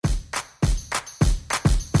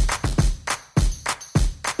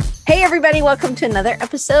Hey, everybody. Welcome to another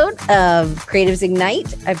episode of Creatives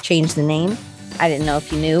Ignite. I've changed the name. I didn't know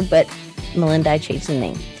if you knew, but Melinda, I changed the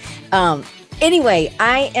name. Anyway,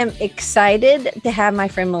 I am excited to have my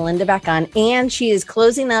friend Melinda back on, and she is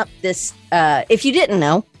closing up this. If you didn't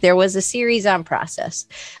know, there was a series on process.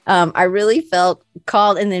 I really felt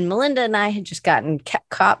called, and then Melinda and I had just gotten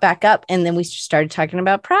caught back up, and then we started talking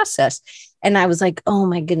about process. And I was like, oh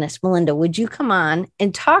my goodness, Melinda, would you come on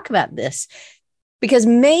and talk about this? Because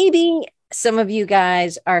maybe some of you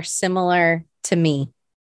guys are similar to me,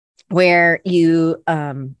 where you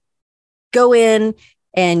go in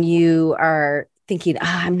and you are thinking,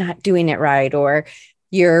 I'm not doing it right. Or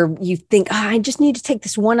you think, I just need to take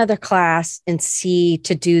this one other class and see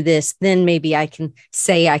to do this. Then maybe I can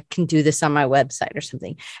say I can do this on my website or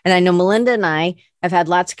something. And I know Melinda and I have had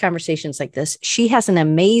lots of conversations like this. She has an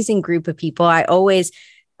amazing group of people. I always,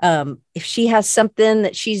 if she has something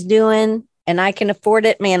that she's doing and I can afford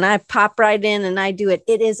it, man, I pop right in and I do it.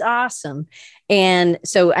 It is awesome. And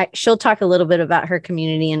so she'll talk a little bit about her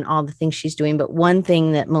community and all the things she's doing. But one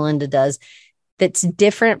thing that Melinda does that's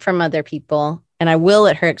different from other people, and I will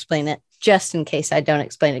let her explain it just in case I don't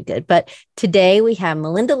explain it good. But today we have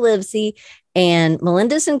Melinda Livesey, and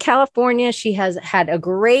Melinda's in California. She has had a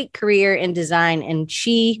great career in design, and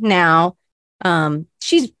she now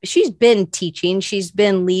she's been teaching. She's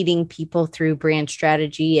been leading people through brand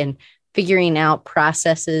strategy and figuring out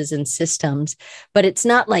processes and systems, but it's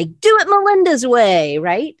not like do it Melinda's way,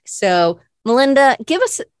 right? So Melinda, give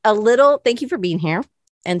us a little, thank you for being here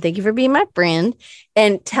and thank you for being my friend,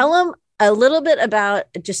 and tell them a little bit about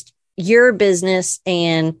just your business,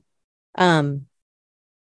 and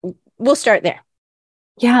we'll start there.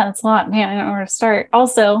 Yeah, that's a lot, man. I don't know where to start.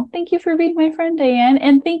 Also, thank you for being my friend, Diane.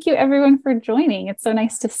 And thank you everyone for joining. It's so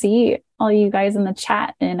nice to see all you guys in the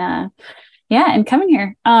chat and coming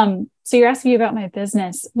here. So you're asking me about my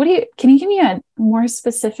business. Can you give me a more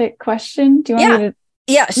specific question? Do you want me to?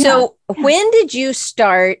 Yeah. So when did you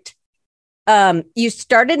start? You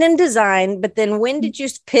started in design, but then when did you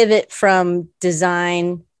pivot from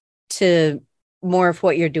design to more of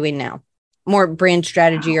what you're doing now? More brand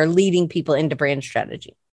strategy or leading people into brand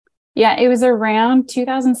strategy? Yeah, it was around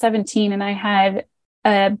 2017 and I had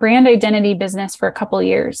a brand identity business for a couple of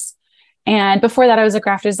years. And before that, I was a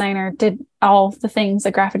graphic designer, did all the things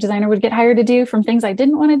a graphic designer would get hired to do, from things I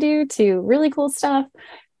didn't want to do to really cool stuff,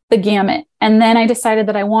 the gamut. And then I decided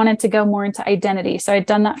that I wanted to go more into identity. So I'd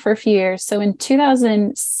done that for a few years. So in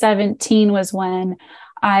 2017 was when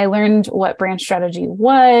I learned what brand strategy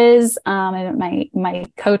was. And my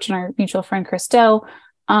coach and our mutual friend, Christo,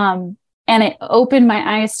 and it opened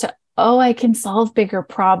my eyes to, I can solve bigger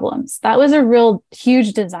problems. That was a real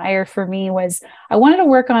huge desire for me. Was I wanted to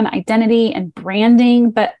work on identity and branding,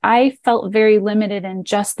 but I felt very limited in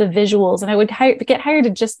just the visuals. And I would get hired to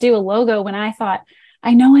just do a logo when I thought,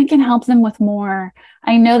 I know I can help them with more.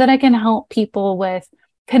 I know that I can help people with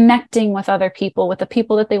connecting with other people, with the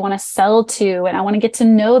people that they want to sell to. And I want to get to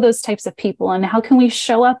know those types of people. And how can we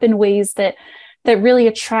show up in ways that really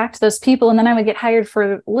attract those people? And then I would get hired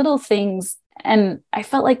for little things. And I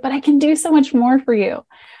felt like, but I can do so much more for you.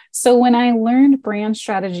 So when I learned brand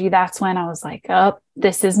strategy, that's when I was like,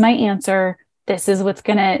 this is my answer. This is what's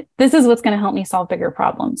going to help me solve bigger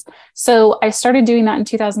problems. So I started doing that in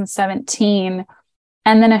 2017.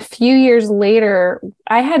 And then a few years later,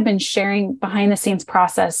 I had been sharing behind the scenes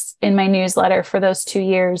process in my newsletter for those 2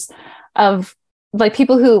 years of like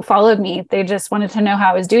people who followed me. They just wanted to know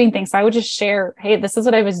how I was doing things. So I would just share, hey, this is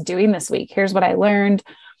what I was doing this week. Here's what I learned.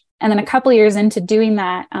 And then a couple of years into doing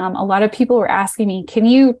that, a lot of people were asking me, can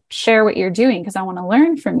you share what you're doing? Because I want to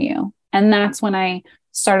learn from you. And that's when I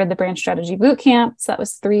started the Brand Strategy Bootcamp. So that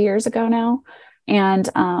was 3 years ago now. And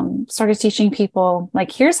started teaching people,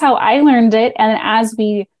 like, here's how I learned it. And as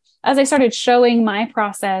I started showing my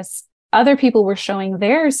process, other people were showing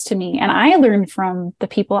theirs to me. And I learned from the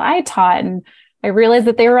people I taught. And I realized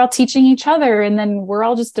that they were all teaching each other. And then we're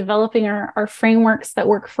all just developing our frameworks that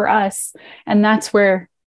work for us. And that's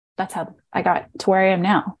how I got to where I am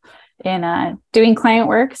now, in doing client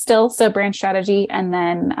work still, so brand strategy, and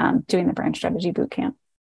then doing the Brand Strategy Bootcamp.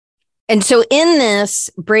 And so in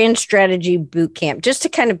this Brand Strategy Bootcamp, just to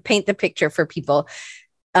kind of paint the picture for people,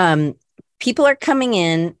 people are coming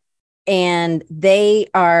in and they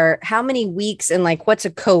are, how many weeks, and like, what's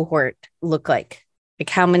a cohort look like?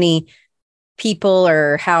 Like how many people,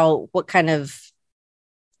 or how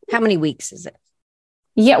many weeks is it?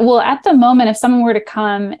 Yeah, well, at the moment, if someone were to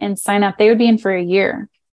come and sign up, they would be in for a year.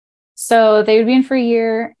 So they would be in for a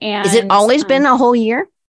year. And has it always been a whole year?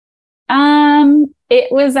 It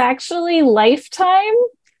was actually lifetime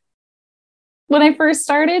when I first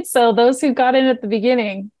started. So those who got in at the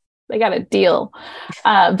beginning, got a deal.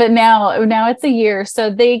 But now it's a year. So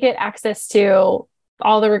they get access to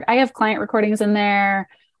I have client recordings in there.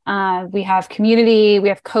 We have community, we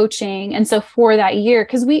have coaching. And so for that year,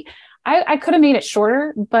 because I could have made it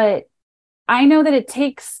shorter, but I know that it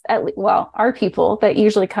takes our people that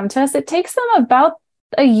usually come to us, it takes them about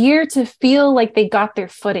a year to feel like they got their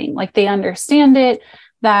footing, like they understand it,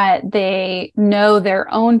 that they know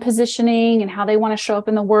their own positioning and how they want to show up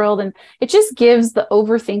in the world. And it just gives the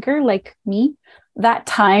overthinker like me that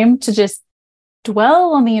time to just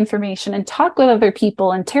dwell on the information and talk with other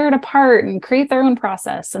people and tear it apart and create their own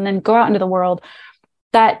process and then go out into the world.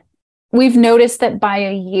 That we've noticed that by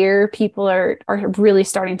a year, people are really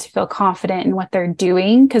starting to feel confident in what they're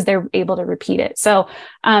doing because they're able to repeat it. So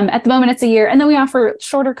at the moment, it's a year. And then we offer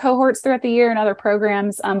shorter cohorts throughout the year and other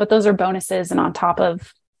programs, but those are bonuses. And on top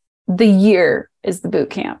of the year is the boot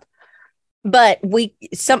camp. But can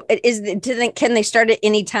they start at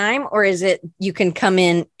any time, or is it you can come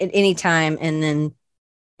in at any time and then,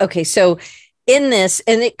 okay. So in this,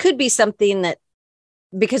 and it could be something that,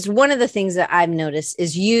 because one of the things that I've noticed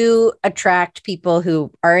is you attract people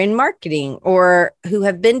who are in marketing or who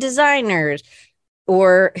have been designers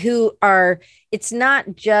or who are, it's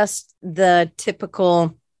not just the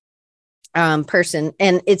typical person.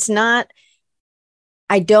 And it's not,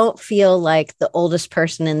 I don't feel like the oldest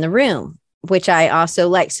person in the room, which I also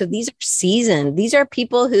like. So these are seasoned. These are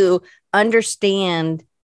people who understand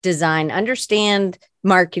design, understand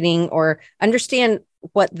marketing, or understand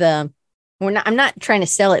what I'm not trying to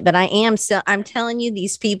sell it, but I'm telling you,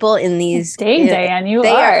 these people in these Diane,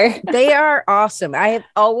 they are awesome. I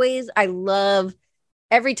love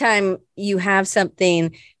every time you have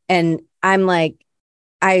something and I'm like,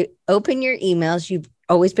 I open your emails. You've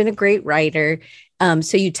always been a great writer.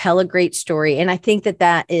 So you tell a great story. And I think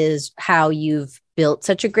that is how you've built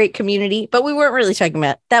such a great community, but we weren't really talking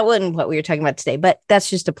about, that wasn't what we were talking about today, but that's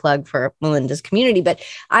just a plug for Melinda's community. But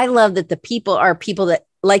I love that the people are people that,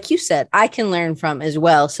 like you said, I can learn from as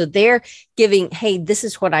well. So they're giving, hey, this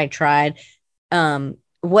is what I tried.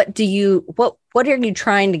 What are you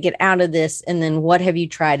trying to get out of this? And then what have you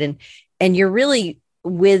tried? And you're really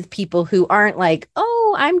with people who aren't like,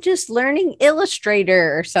 oh, I'm just learning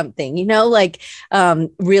Illustrator or something, like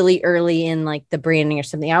really early in like the branding or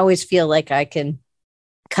something. I always feel like I can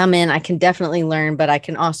come in, I can definitely learn, but I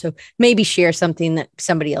can also maybe share something that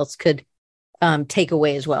somebody else could take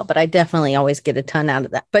away as well. But I definitely always get a ton out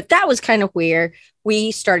of that. But that was kind of where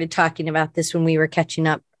we started talking about this when we were catching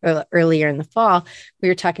up earlier in the fall. We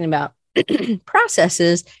were talking about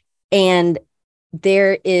processes, and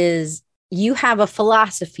you have a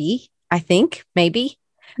philosophy, I think, maybe,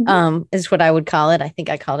 is what I would call it. I think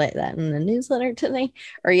I called it that in the newsletter today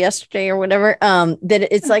or yesterday or whatever, that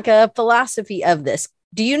it's like a philosophy of this.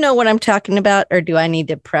 Do you know what I'm talking about, or do I need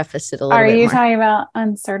to preface it a little bit more? Are you talking about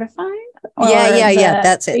uncertified? Yeah,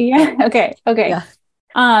 that's it. Yeah. Okay.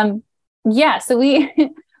 Yeah. So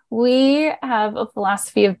we have a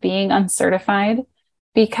philosophy of being uncertified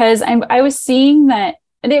because I was seeing that,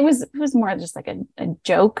 and it was more just like a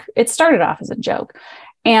joke. It started off as a joke.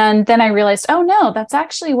 And then I realized, oh no, that's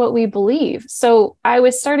actually what we believe. So I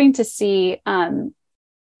was starting to see, and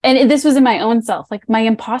this was in my own self, like my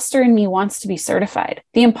imposter in me wants to be certified.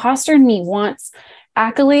 The imposter in me wants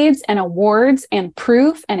accolades and awards and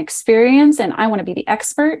proof and experience. And I want to be the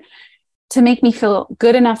expert to make me feel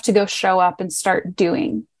good enough to go show up and start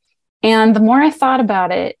doing. And the more I thought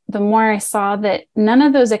about it, the more I saw that none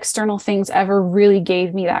of those external things ever really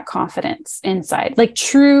gave me that confidence inside, like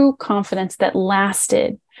true confidence that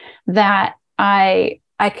lasted, that I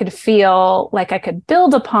could feel like I could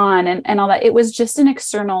build upon and all that. It was just an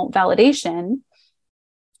external validation.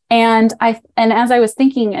 And as I was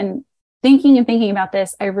thinking about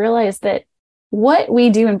this, I realized that what we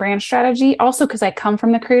do in brand strategy, also because I come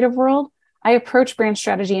from the creative world, I approach brand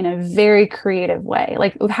strategy in a very creative way.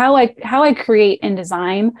 Like how I create and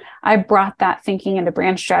design, I brought that thinking into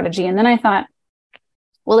brand strategy. And then I thought,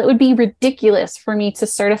 well, it would be ridiculous for me to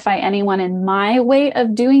certify anyone in my way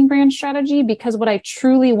of doing brand strategy, because what I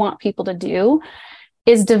truly want people to do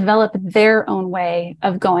is develop their own way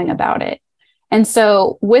of going about it. And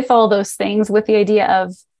so with all those things, with the idea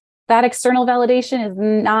of that external validation is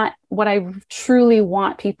not what I truly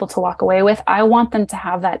want people to walk away with. I want them to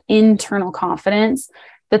have that internal confidence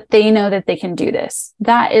that they know that they can do this.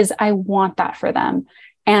 I want that for them.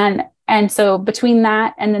 And so between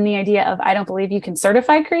that and then the idea of, I don't believe you can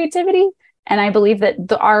certify creativity. And I believe that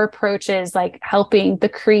our approach is like helping the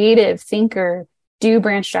creative thinker do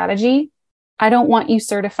brand strategy. I don't want you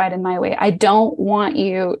certified in my way. I want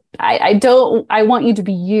you to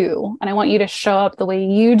be you. And I want you to show up the way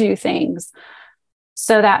you do things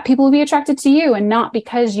so that people will be attracted to you and not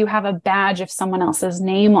because you have a badge of someone else's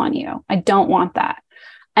name on you. I don't want that.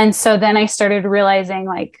 And so then I started realizing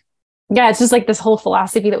like, yeah, it's just like this whole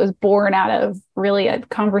philosophy that was born out of really a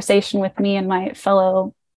conversation with me and my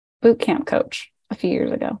fellow boot camp coach a few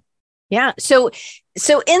years ago. Yeah. So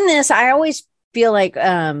in this, I always feel like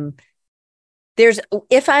if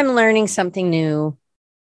I'm learning something new,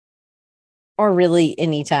 or really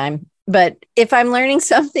anytime, but if I'm learning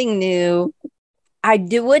something new,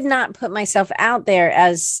 would not put myself out there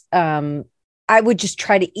as I would just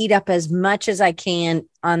try to eat up as much as I can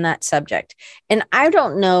on that subject. And I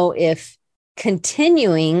don't know if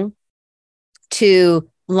continuing to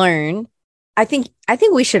learn, I think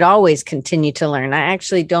we should always continue to learn. I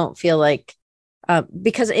actually don't feel like,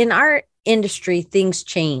 because in our industry, things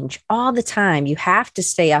change all the time. You have to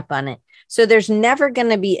stay up on it. So there's never going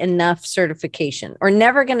to be enough certification or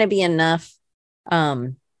never going to be enough,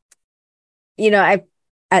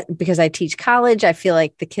 because I teach college, I feel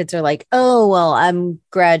like the kids are like, oh, well, I'm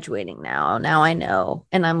graduating now. Now I know.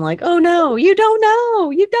 And I'm like, oh, no, you don't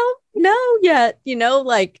know. You don't know yet.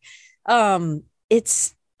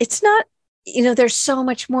 It's not, there's so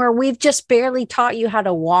much more. We've just barely taught you how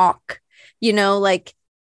to walk,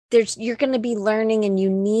 you're going to be learning and you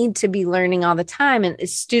need to be learning all the time. And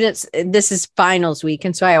students, this is finals week.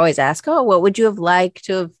 And so I always ask, oh, what would you have liked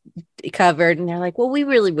to have covered? And they're like, well, we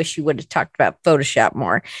really wish you would have talked about Photoshop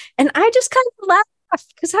more. And I just kind of laugh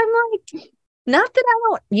because I'm like, not that I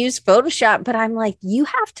don't use Photoshop, but I'm like, you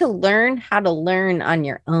have to learn how to learn on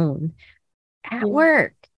your own at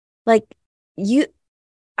work.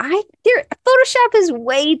 Photoshop is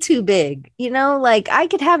way too big, I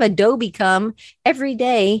could have Adobe come every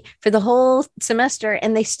day for the whole semester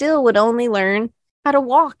and they still would only learn how to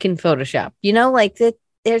walk in Photoshop,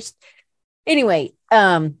 anyway.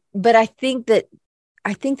 But I think that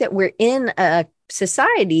we're in a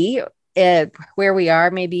society where we are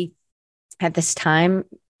maybe at this time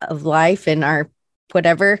of life in our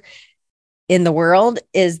whatever in the world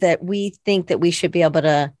is that we think that we should be able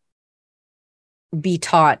to be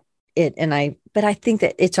taught it. But I think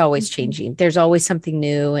that it's always changing. There's always something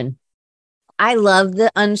new. And I love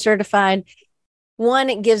the uncertified one.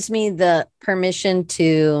 It gives me the permission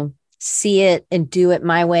to see it and do it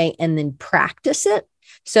my way and then practice it.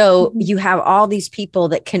 So you have all these people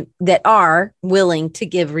that are willing to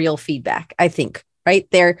give real feedback, I think, right?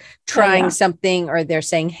 They're trying something or they're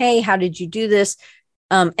saying, hey, how did you do this?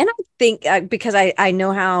 And I think because I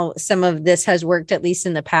know how some of this has worked, at least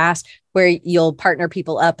in the past, where you'll partner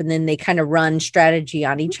people up and then they kind of run strategy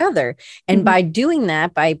on each other. And by doing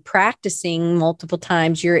that, by practicing multiple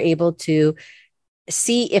times, you're able to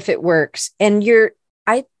see if it works. And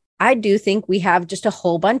I do think we have just a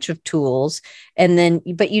whole bunch of tools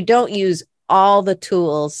but you don't use all the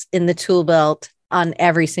tools in the tool belt on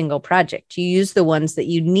every single project. You use the ones that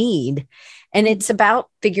you need. And it's about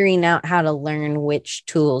figuring out how to learn which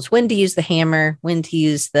tools, when to use the hammer, when to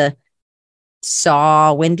use the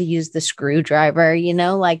saw, when to use the screwdriver,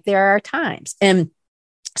 there are times. And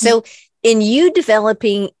so in you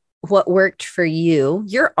developing what worked for you,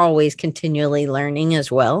 you're always continually learning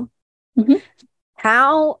as well.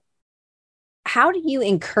 How do you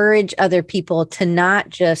encourage other people to not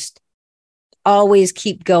just always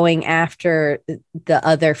keep going after the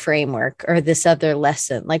other framework or this other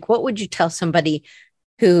lesson? Like, what would you tell somebody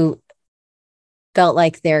who felt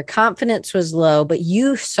like their confidence was low, but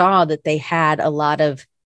you saw that they have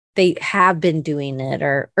been doing it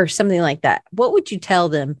or something like that? What would you tell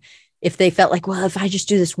them if they felt like, well, if I just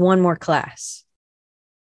do this one more class?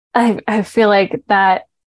 I feel like that's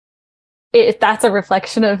a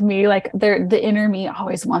reflection of me. Like the inner me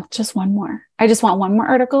always wants just one more. I just want one more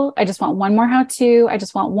article. I just want one more how-to. I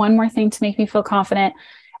just want one more thing to make me feel confident.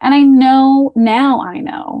 And I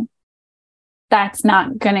know that's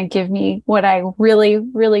not going to give me what I really,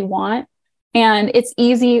 really want. And it's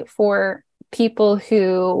easy for people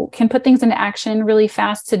who can put things into action really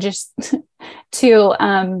fast to just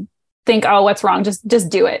think, oh, what's wrong? Just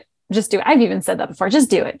do it. Just do it. I've even said that before. Just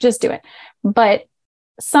do it. Just do it. But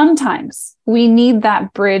sometimes we need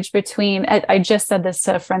that bridge between, I just said this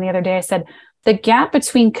to a friend the other day. I said, the gap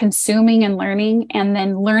between consuming and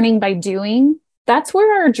then learning by doing, that's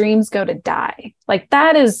where our dreams go to die. Like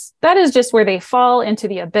that is just where they fall into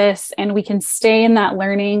the abyss. And we can stay in that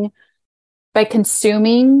learning by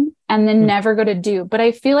consuming and then never go to do. But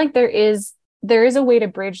I feel like there is a way to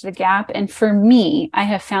bridge the gap. And for me, I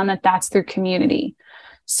have found that that's through community.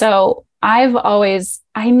 So I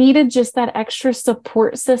needed just that extra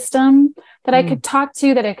support system that I could talk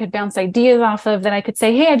to, that I could bounce ideas off of, that I could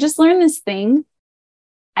say, hey, I just learned this thing.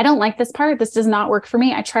 I don't like this part. This does not work for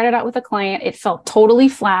me. I tried it out with a client. It felt totally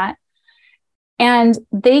flat. And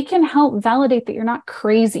they can help validate that you're not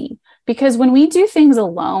crazy. Because when we do things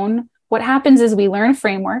alone, what happens is we learn a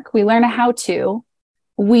framework, we learn a how to,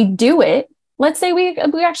 we do it. Let's say we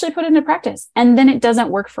actually put it into practice and then it doesn't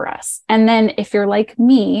work for us. And then if you're like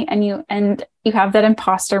me and you have that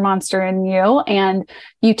imposter monster in you and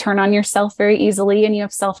you turn on yourself very easily and you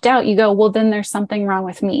have self-doubt, you go, well, then there's something wrong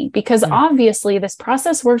with me, because obviously this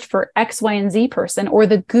process worked for X, Y, and Z person, or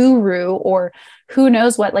the guru, or who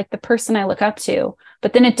knows what, like the person I look up to,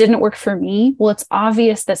 but then it didn't work for me. Well, it's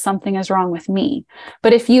obvious that something is wrong with me.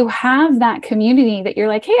 But if you have that community that you're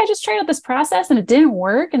like, hey, I just tried out this process and it didn't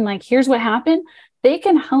work, and like, here's what happened, they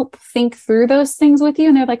can help think through those things with you.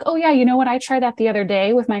 And they're like, oh yeah, you know what? I tried that the other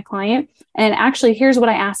day with my client. And actually, here's what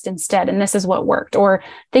I asked instead. And this is what worked. Or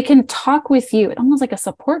they can talk with you, almost like a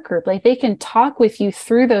support group. Like they can talk with you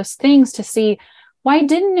through those things to see, why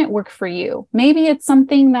didn't it work for you? Maybe it's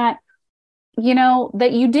something that, you know,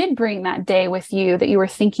 that you did bring that day with you that you were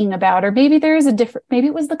thinking about, or maybe there is maybe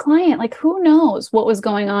it was the client, like who knows what was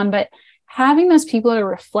going on. But having those people to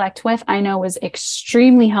reflect with, I know, was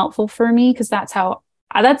extremely helpful for me, because that's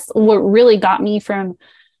what really got me from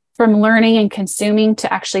learning and consuming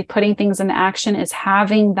to actually putting things into action, is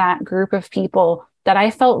having that group of people that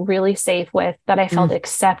I felt really safe with, that I felt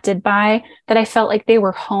accepted by, that I felt like they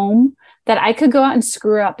were home, that I could go out and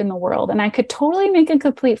screw up in the world. And I could totally make a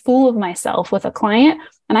complete fool of myself with a client.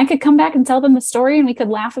 And I could come back and tell them the story and we could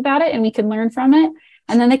laugh about it and we could learn from it.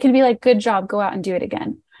 And then they could be like, good job, go out and do it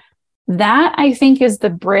again. That, I think, is the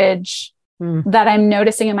bridge that I'm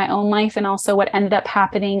noticing in my own life, and also what ended up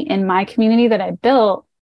happening in my community that I built,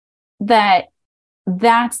 that's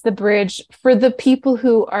the bridge for the people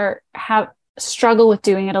who have struggle with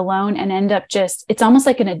doing it alone and end up it's almost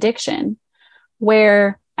like an addiction,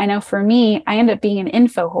 where I know for me, I end up being an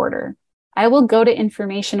info hoarder. I will go to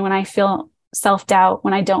information when I feel self-doubt,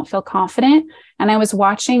 when I don't feel confident. And I was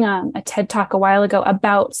watching a TED Talk a while ago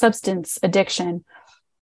about substance addiction.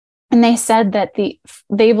 And they said that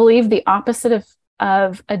they believe the opposite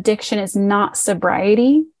of addiction is not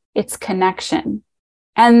sobriety, it's connection.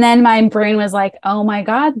 And then my brain was like, oh my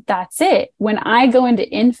God, that's it. When I go into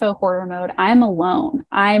info hoarder mode, I'm alone.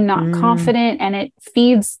 I'm not confident. And it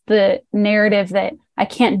feeds the narrative that I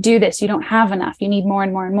can't do this. You don't have enough. You need more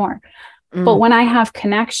and more and more. But when I have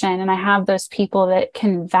connection and I have those people that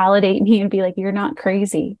can validate me and be like, you're not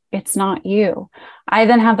crazy, it's not you, I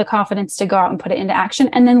then have the confidence to go out and put it into action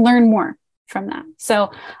and then learn more from that.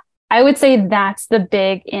 So I would say that's the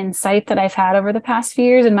big insight that I've had over the past few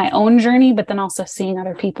years in my own journey, but then also seeing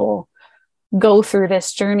other people go through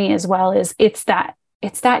this journey as well, is it's that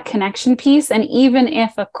connection piece. And even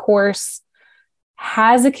if a course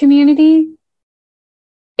has a community,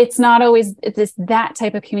 it's not always, it's that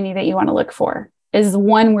type of community that you want to look for, is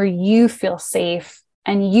one where you feel safe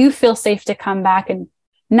and you feel safe to come back, and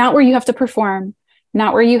not where you have to perform,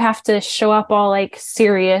 not where you have to show up all like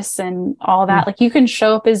serious and all that. Like you can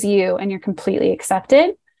show up as you and you're completely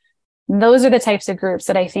accepted. Those are the types of groups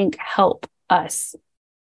that I think help us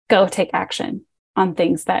go take action on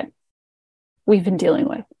things that we've been dealing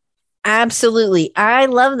with. Absolutely. I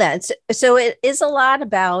love that. So it is a lot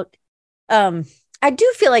about, I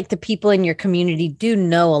do feel like the people in your community do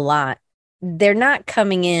know a lot. They're not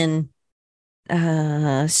coming in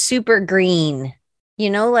super green,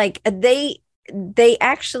 like they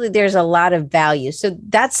actually, there's a lot of value. So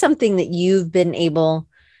that's something that you've been able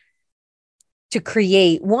to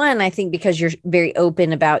create. One, I think because you're very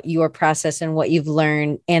open about your process and what you've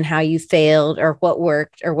learned and how you failed or what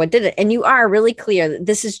worked or what didn't. And you are really clear that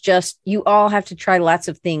this is just, you all have to try lots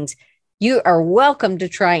of things. You are welcome to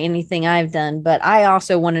try anything I've done, but I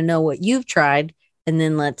also want to know what you've tried, and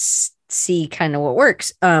then let's see kind of what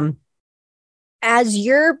works. As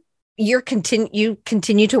you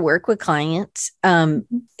continue to work with clients,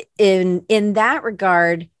 in that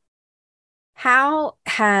regard, how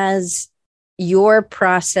has your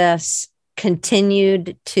process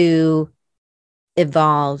continued to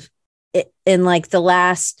evolve in like the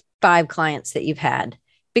last 5 clients that you've had?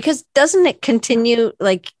 Because doesn't it continue,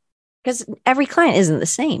 like, because every client isn't the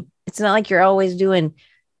same. It's not like you're always doing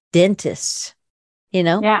dentists,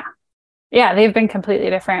 Yeah. They've been completely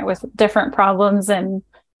different with different problems and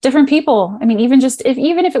different people. I mean, even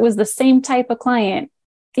if it was the same type of client,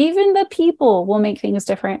 even the people will make things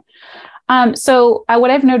different. So what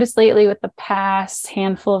I've noticed lately with the past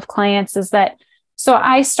handful of clients is that, so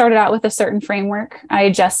I started out with a certain framework. I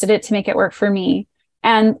adjusted it to make it work for me.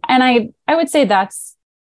 And I would say that's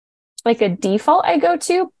like a default I go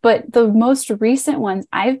to, but the most recent ones,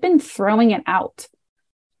 I've been throwing it out.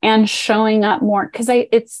 and showing up more. Cause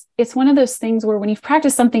it's one of those things where when you've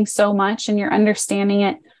practiced something so much and you're understanding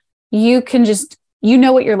it, you can just, you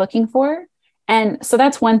know what you're looking for. And so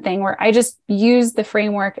that's one thing where I just use the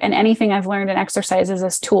framework and anything I've learned in exercises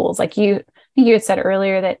as tools. Like I think you had said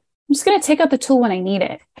earlier that I'm just going to take out the tool when I need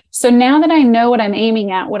it. So now that I know what I'm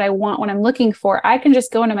aiming at, what I want, what I'm looking for, I can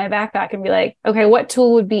just go into my backpack and be like, okay, what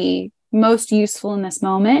tool would be most useful in this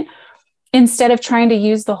moment? Instead of trying to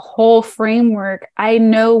use the whole framework, I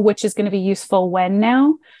know which is going to be useful when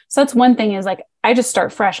now. So that's one thing, is like, I just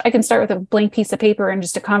start fresh. I can start with a blank piece of paper and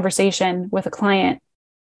just a conversation with a client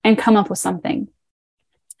and come up with something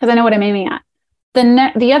because I know what I'm aiming at.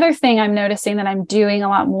 The other thing I'm noticing that I'm doing a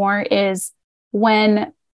lot more is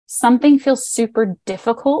when something feels super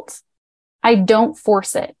difficult, I don't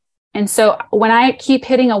force it. And so when I keep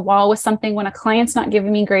hitting a wall with something, when a client's not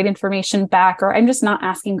giving me great information back, or I'm just not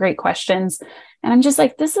asking great questions, and I'm just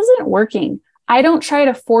like, this isn't working, I don't try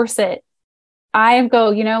to force it. I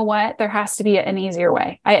go, you know what? There has to be an easier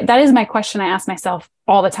way. That is my question I ask myself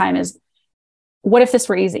all the time is, what if this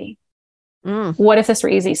were easy? What if this were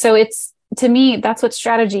easy? So it's, to me, that's what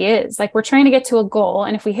strategy is. Like, we're trying to get to a goal.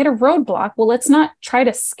 And if we hit a roadblock, well, let's not try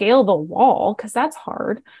to scale the wall because that's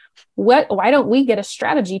hard. Why don't we get a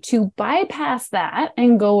strategy to bypass that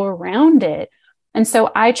and go around it? And so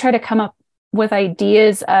I try to come up with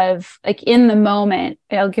ideas of, like, in the moment.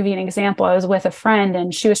 I'll give you an example. I was with a friend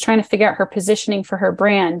and she was trying to figure out her positioning for her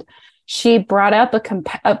brand. She brought up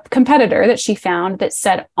a competitor that she found that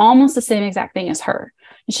said almost the same exact thing as her.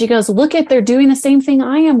 And she goes, look at, they're doing the same thing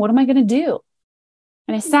I am. What am I going to do?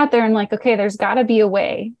 And I sat there and like, okay, there's got to be a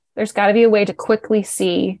way. There's got to be a way to quickly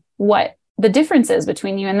see what the difference is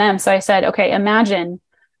between you and them. So I said, okay, imagine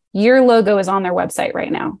your logo is on their website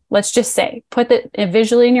right now. Let's just say, put it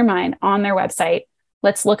visually in your mind on their website.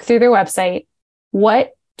 Let's look through their website.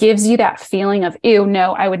 What gives you that feeling of, ew,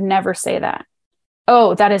 no, I would never say that.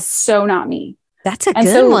 Oh, that is so not me. That's a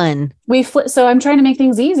good one. So I'm trying to make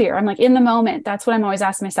things easier. I'm like, in the moment, that's what I'm always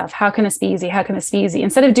asking myself. How can this be easy? How can this be easy?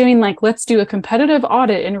 Instead of doing like, let's do a competitive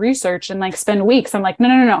audit and research and like spend weeks. I'm like,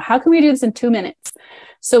 no. How can we do this in 2 minutes?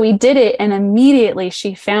 So we did it. And immediately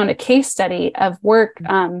she found a case study of work.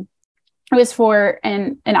 It was for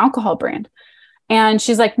an alcohol brand. And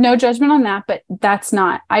she's like, no judgment on that, but that's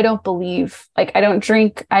not, I don't believe, like, I don't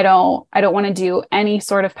drink. I don't want to do any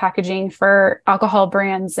sort of packaging for alcohol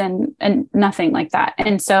brands and nothing like that.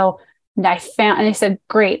 And so I said,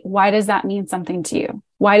 great. Why does that mean something to you?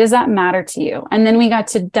 Why does that matter to you? And then we got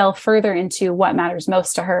to delve further into what matters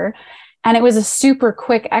most to her. And it was a super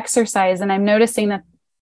quick exercise. And I'm noticing that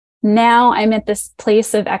now I'm at this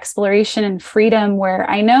place of exploration and freedom where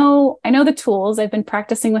I know the tools. I've been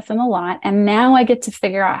practicing with them a lot. And now I get to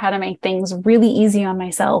figure out how to make things really easy on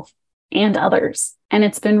myself and others. And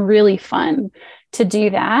it's been really fun to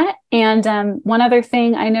do that. And one other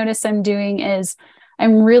thing I notice I'm doing is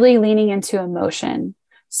I'm really leaning into emotion.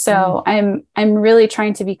 So I'm really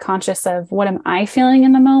trying to be conscious of, what am I feeling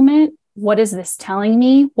in the moment? What is this telling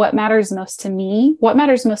me? What matters most to me? What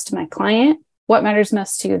matters most to my client? What matters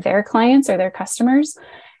most to their clients or their customers,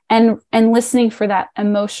 and listening for that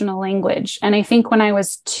emotional language. And I think when I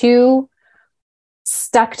was too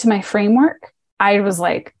stuck to my framework, I was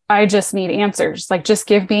like, I just need answers. Like, just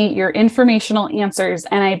give me your informational answers.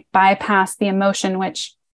 And I bypassed the emotion,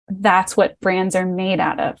 which that's what brands are made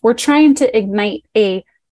out of. We're trying to ignite a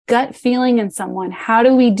gut feeling in someone. How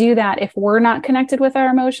do we do that if we're not connected with our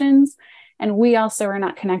emotions? And we also are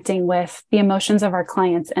not connecting with the emotions of our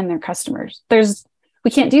clients and their customers. We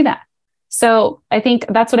can't do that. So I think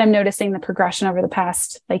that's what I'm noticing, the progression over the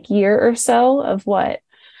past like year or so of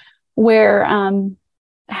where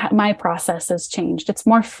my process has changed. It's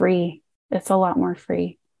more free. It's a lot more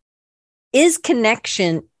free. Is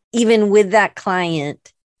connection, even with that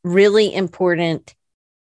client, really important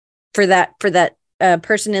for that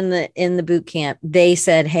person in the boot camp? They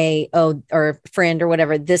said, hey, or friend or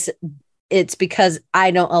whatever, it's because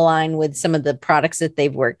I don't align with some of the products that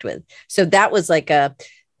they've worked with. So that was like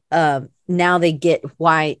now they get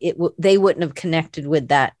why they wouldn't have connected with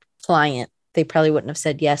that client. They probably wouldn't have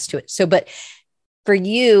said yes to it. So, but for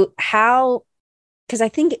you, because I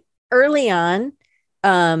think early on,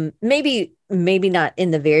 maybe not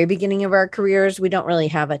in the very beginning of our careers, we don't really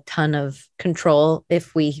have a ton of control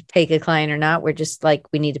if we take a client or not. We're just like,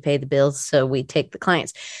 we need to pay the bills, so we take the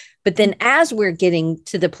clients. But then as we're getting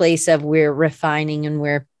to the place of we're refining and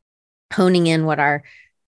we're honing in what our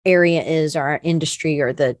area is, or our industry,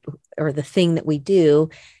 or the thing that we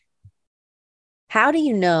do, how do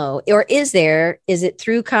you know, or is it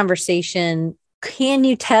through conversation? Can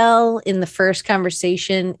you tell in the first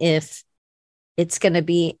conversation if it's going to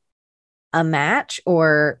be a match,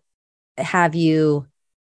 or have you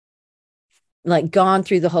like gone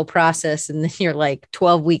through the whole process and then you're like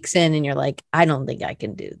 12 weeks in and you're like, I don't think I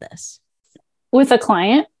can do this with a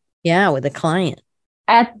client? Yeah, with a client.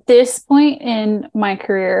 At this point in my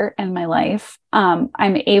career and my life, I'm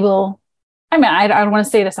able, I mean, I don't want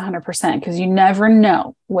to say this 100% because you never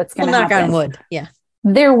know what's going to happen. Knock on wood. Yeah.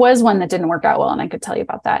 There was one that didn't work out well, and I could tell you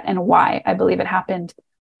about that and why I believe it happened.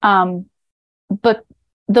 But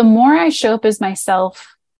the more I show up as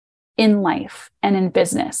myself in life and in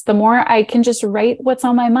business, the more I can just write what's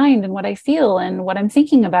on my mind and what I feel and what I'm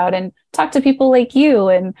thinking about and talk to people like you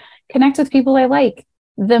and connect with people I like,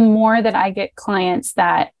 the more that I get clients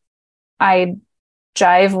that I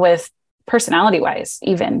jive with personality wise,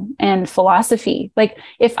 even, and philosophy. Like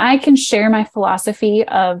if I can share my philosophy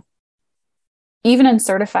of even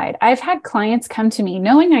uncertified, I've had clients come to me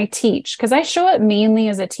knowing I teach, because I show up mainly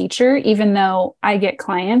as a teacher, even though I get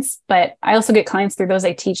clients, but I also get clients through those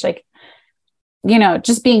I teach. Like, you know,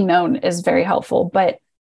 just being known is very helpful. But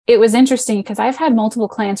it was interesting because I've had multiple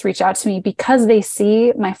clients reach out to me because they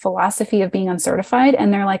see my philosophy of being uncertified.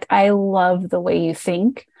 And they're like, I love the way you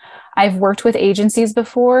think. I've worked with agencies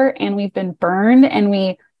before and we've been burned,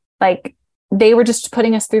 and they were just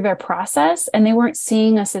putting us through their process and they weren't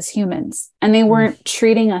seeing us as humans and they weren't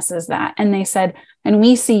treating us as that. And they said, and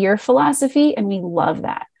we see your philosophy and we love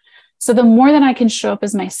that. So the more that I can show up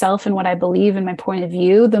as myself and what I believe and my point of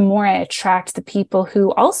view, the more I attract the people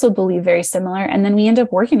who also believe very similar. And then we end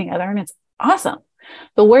up working together and it's awesome.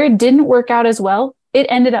 But where it didn't work out as well, it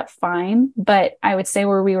ended up fine. But I would say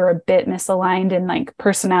where we were a bit misaligned in like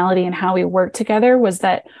personality and how we worked together was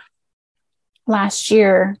that last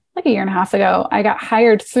year, like a year and a half ago, I got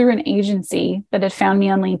hired through an agency that had found me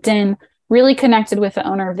on LinkedIn, really connected with the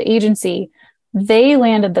owner of the agency. They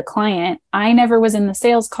landed the client. I never was in the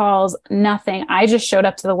sales calls, nothing. I just showed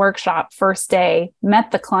up to the workshop first day,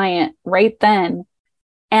 met the client right then.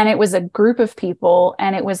 And it was a group of people.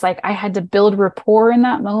 And it was like, I had to build rapport in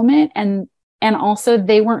that moment. And also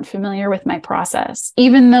they weren't familiar with my process,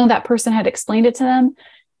 even though that person had explained it to them.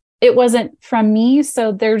 It wasn't from me.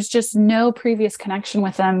 So there's just no previous connection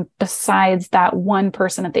with them besides that one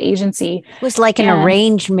person at the agency. It was like an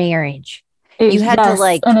arranged marriage. You had to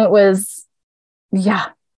like, and it was,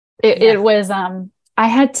 it was, I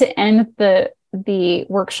had to end the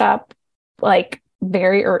workshop like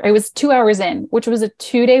it was 2 hours in, which was a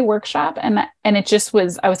 2-day workshop. And it just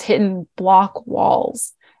was, I was hitting block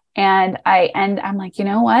walls, and I'm like, you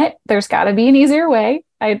know what, there's gotta be an easier way.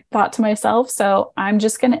 I thought to myself, so I'm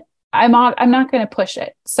not going to push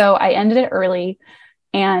it. So I ended it early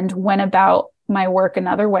and went about my work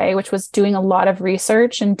another way, which was doing a lot of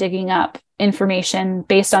research and digging up information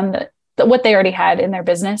based on what they already had in their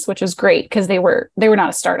business, which was great because they were not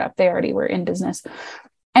a startup. They already were in business,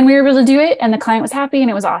 and we were able to do it, and the client was happy and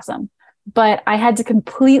it was awesome. But I had to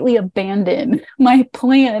completely abandon my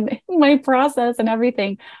plan, my process and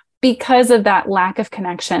everything because of that lack of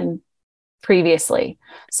connection previously.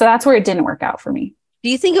 So that's where it didn't work out for me. Do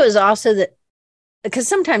you think it was also that, because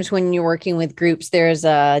sometimes when you're working with groups, there's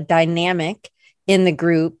a dynamic in the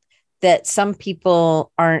group that some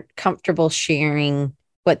people aren't comfortable sharing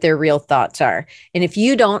what their real thoughts are. And if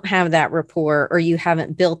you don't have that rapport or you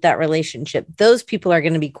haven't built that relationship, those people are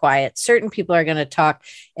going to be quiet. Certain people are going to talk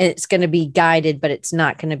and it's going to be guided, but it's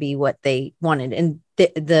not going to be what they wanted. And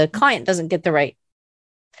the client doesn't get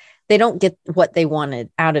they don't get what they wanted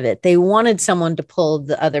out of it. They wanted someone to pull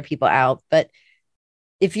the other people out, but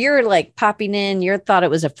if you're like popping in, you thought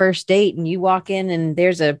it was a first date and you walk in and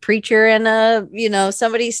there's a preacher and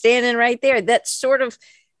somebody standing right there. That's sort of,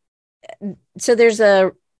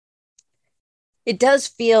 so it does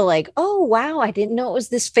feel like, oh, wow, I didn't know it was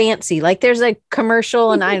this fancy. Like there's a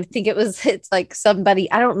commercial and I think it's like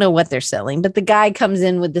somebody, I don't know what they're selling, but the guy comes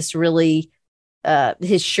in with this really,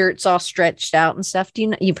 his shirt's all stretched out and stuff.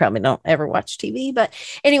 You probably don't ever watch TV, but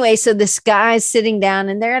anyway, so this guy's sitting down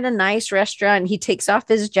and they're at a nice restaurant and he takes off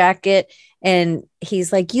his jacket and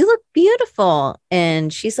he's like, you look beautiful.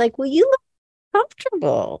 And she's like, well, you look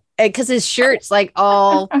comfortable, because his shirt's like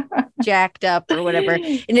all jacked up or whatever.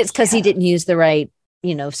 And it's because he didn't use the right,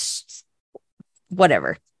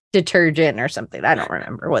 whatever detergent or something. I don't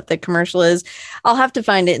remember what the commercial is. I'll have to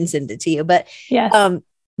find it and send it to you. But yes.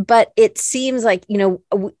 But it seems like,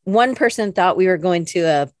 one person thought we were going to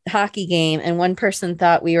a hockey game and one person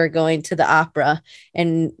thought we were going to the opera,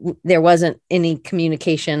 and there wasn't any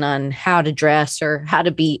communication on how to dress or how to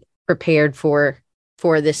be prepared for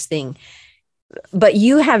this thing. But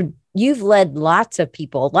you've led lots of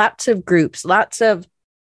people, lots of groups, lots of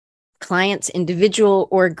clients, individual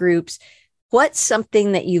or groups. what's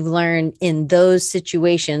something that you've learned in those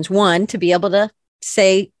situations? One, to be able to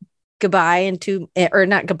say goodbye, and two, or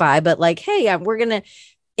not goodbye, but like, hey, we're going to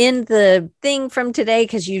end the thing from today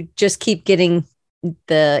because you just keep getting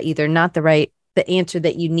either not the answer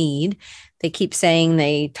that you need. They keep saying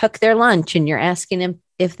they took their lunch and you're asking them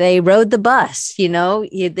if they rode the bus,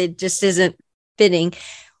 it just isn't fitting.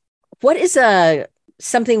 What is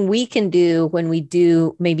something we can do when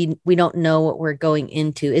maybe we don't know what we're going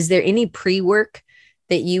into? Is there any pre-work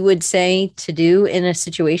that you would say to do in a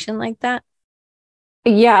situation like that?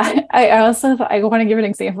 Yeah, I want to give an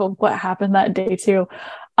example of what happened that day too.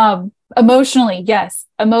 Emotionally, yes,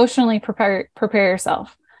 emotionally prepare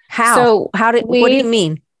yourself. How? So what do you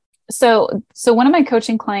mean? So one of my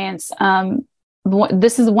coaching clients,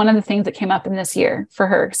 this is one of the things that came up in this year for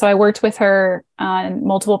her. So I worked with her on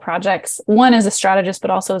multiple projects, one as a strategist, but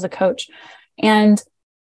also as a coach. And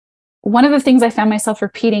one of the things I found myself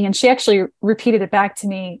repeating, and she actually repeated it back to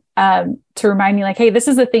me to remind me like, hey, this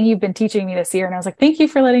is the thing you've been teaching me this year. And I was like, thank you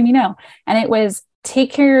for letting me know. And it was,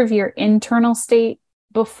 take care of your internal state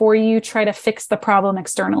before you try to fix the problem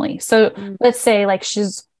externally. So let's say like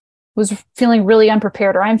was feeling really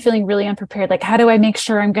unprepared, or I'm feeling really unprepared. Like, how do I make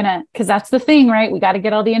sure because that's the thing, right? We got to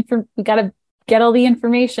get all the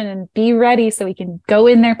information and be ready so we can go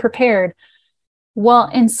in there prepared. Well,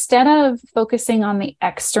 instead of focusing on the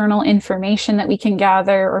external information that we can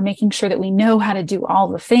gather or making sure that we know how to do all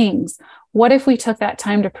the things, what if we took that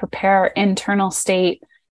time to prepare our internal state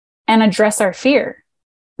and address our fear?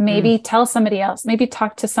 Maybe tell somebody else, maybe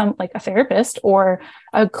talk to like a therapist or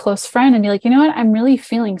a close friend and be like, you know what, I'm really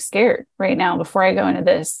feeling scared right now before I go into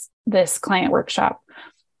this client workshop,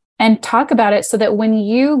 and talk about it so that when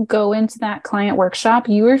you go into that client workshop,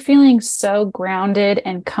 you are feeling so grounded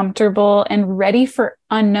and comfortable and ready for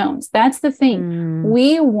unknowns. That's the thing.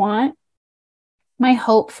 My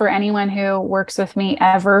hope for anyone who works with me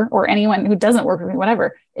ever, or anyone who doesn't work with me,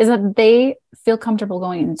 whatever, is that they feel comfortable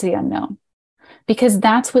going into the unknown. Because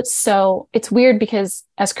that's it's weird, because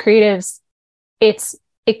as creatives,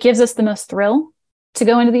 it gives us the most thrill to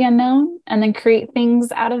go into the unknown and then create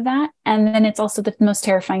things out of that. And then it's also the most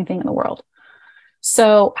terrifying thing in the world.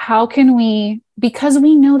 So how can we, because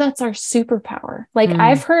we know that's our superpower. Like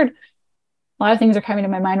I've heard a lot of things are coming to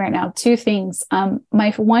my mind right now. Two things.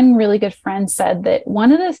 My one really good friend said that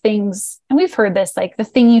one of the things, and we've heard this, like the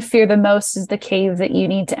thing you fear the most is the cave that you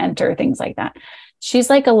need to enter, things like that.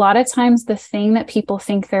 She's like, a lot of times the thing that people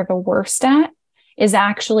think they're the worst at is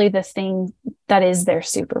actually the thing that is their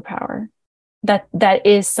superpower. That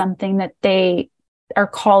is something that they are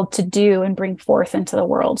called to do and bring forth into the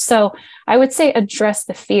world. So I would say address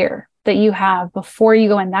the fear that you have before you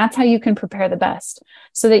go in. That's how you can prepare the best,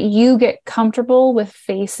 so that you get comfortable with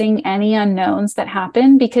facing any unknowns that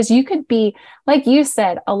happen. Because you could be, like you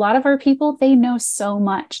said, a lot of our people, they know so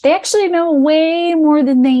much. They actually know way more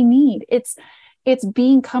than they need. It's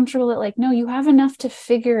being comfortable that like, no, you have enough to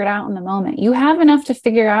figure it out in the moment. You have enough to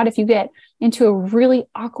figure out if you get into a really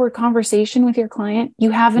awkward conversation with your client, you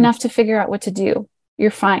have enough to figure out what to do. You're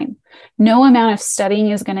fine. No amount of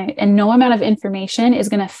studying and no amount of information is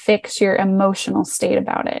going to fix your emotional state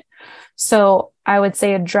about it. So I would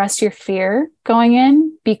say address your fear going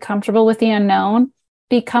in, be comfortable with the unknown,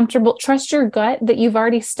 be comfortable, trust your gut that you've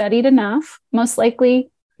already studied enough. Most likely,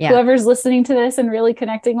 whoever's listening to this and really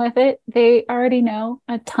connecting with it, they already know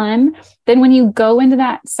a ton. Then when you go into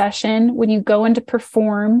that session, when you go into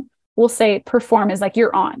perform, we'll say perform is like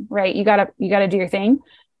you're on, right? You gotta do your thing.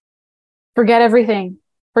 Forget everything,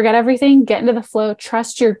 get into the flow,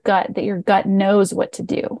 trust your gut that your gut knows what to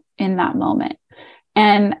do in that moment.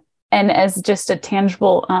 And as just a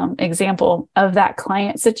tangible example of that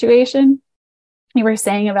client situation, you were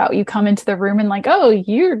saying about you come into the room and like, oh,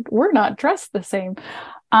 we're not dressed the same.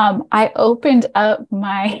 I opened up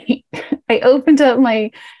my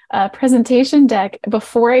presentation deck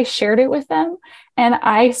before I shared it with them. And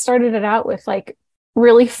I started it out with like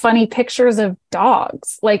really funny pictures of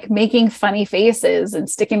dogs, like making funny faces and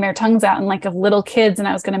sticking their tongues out, and like of little kids. And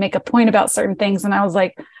I was going to make a point about certain things. And I was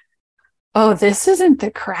like, oh, this isn't the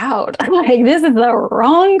crowd. Like, this is the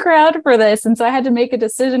wrong crowd for this. And so I had to make a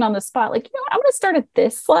decision on the spot. Like, I'm going to start at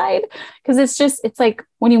this slide. Cause it's like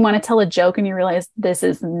when you want to tell a joke and you realize this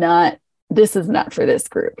is not for this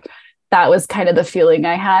group. That was kind of the feeling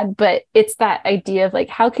I had, but it's that idea of like,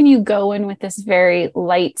 how can you go in with this very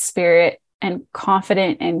light spirit and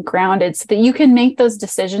confident and grounded so that you can make those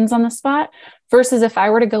decisions on the spot, versus if I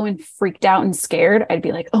were to go in freaked out and scared, I'd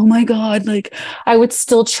be like, oh my God, like I would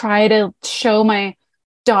still try to show my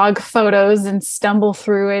dog photos and stumble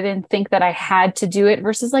through it and think that I had to do it,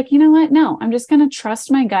 versus like, you know what? No, I'm just going to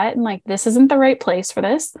trust my gut and like, this isn't the right place for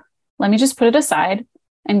this. let me just put it aside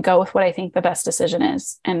and go with what I think the best decision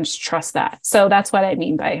is and just trust that. So that's what I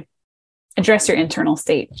mean by address your internal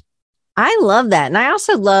state. I love that. And I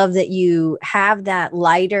also love that you have that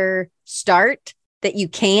lighter start that you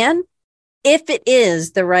can, if it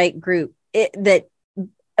is the right group,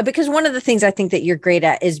 because one of the things I think that you're great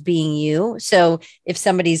at is being you. So if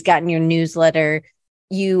somebody's gotten your newsletter,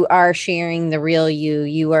 you are sharing the real you,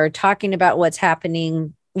 you are talking about what's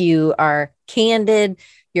happening, you are candid,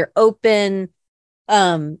 you're open.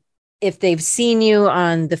 If they've seen you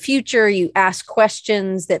on The Future, you ask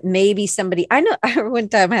questions that maybe somebody, I know one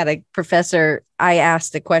time I had a professor, I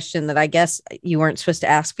asked a question that I guess you weren't supposed to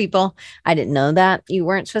ask people. I didn't know that you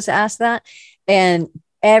weren't supposed to ask that. And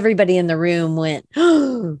everybody in the room went,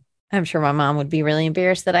 oh, I'm sure my mom would be really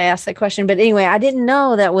embarrassed that I asked that question. But anyway, I didn't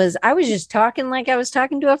know I was just talking like I was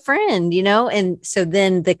talking to a friend, And so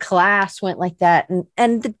then the class went like that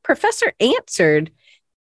and the professor answered.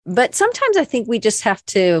 But sometimes I think we just have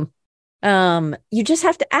to, you just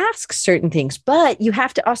have to ask certain things, but you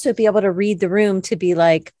have to also be able to read the room to be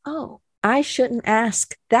like, oh, I shouldn't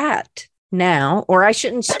ask that now, or I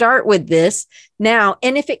shouldn't start with this now.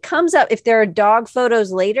 And if it comes up, if there are dog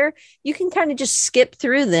photos later, you can kind of just skip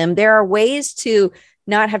through them. There are ways to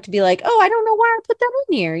not have to be like, oh, I don't know why I put that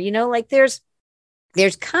in here. Like there's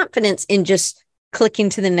confidence in just clicking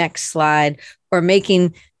to the next slide or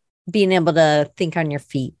being able to think on your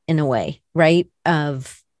feet in a way, right? I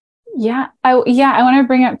want to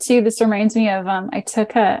bring up too, this reminds me of,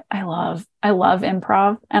 I love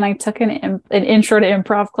improv, and I took an intro to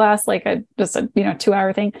improv class, like just a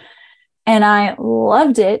 2-hour thing. And I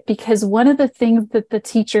loved it because one of the things that the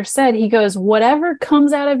teacher said, he goes, whatever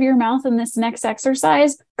comes out of your mouth in this next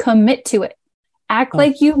exercise, commit to it. Act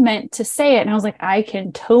like you meant to say it. And I was like, I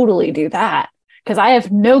can totally do that because I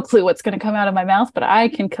have no clue what's going to come out of my mouth, but I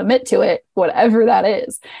can commit to it, whatever that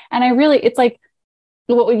is. And it's like,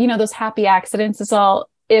 those happy accidents. It's all,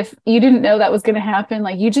 if you didn't know that was going to happen,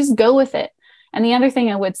 like you just go with it. And the other thing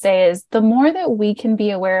I would say is the more that we can be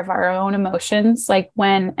aware of our own emotions, like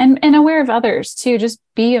and aware of others too, just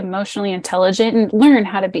be emotionally intelligent and learn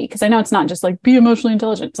how to be. Cause I know it's not just like be emotionally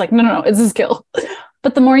intelligent. It's like, no, it's a skill.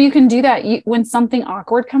 But the more you can do that, when something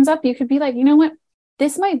awkward comes up, you could be like, you know what,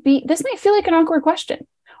 this might feel like an awkward question,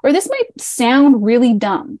 or this might sound really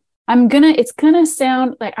dumb. It's gonna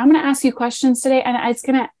sound like I'm gonna ask you questions today, and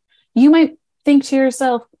you might think to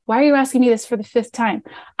yourself, why are you asking me this for the 5th time?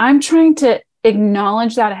 I'm trying to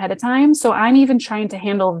acknowledge that ahead of time. So I'm even trying to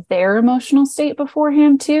handle their emotional state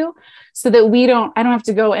beforehand too, so that I don't have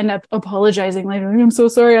to go end up apologizing later. I'm so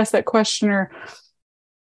sorry I asked that question, or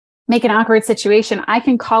make an awkward situation. I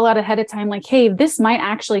can call out ahead of time, like, hey, this might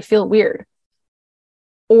actually feel weird.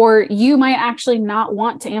 Or you might actually not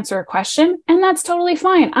want to answer a question, and that's totally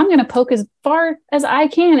fine. I'm going to poke as far as I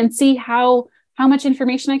can and see how much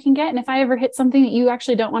information I can get. And if I ever hit something that you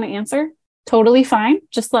actually don't want to answer, totally fine.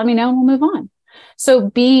 Just let me know and we'll move on. So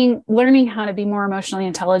learning how to be more emotionally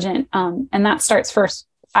intelligent. And that starts first,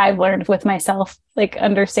 I've learned with myself, like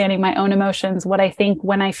understanding my own emotions, what I think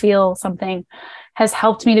when I feel something has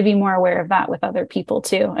helped me to be more aware of that with other people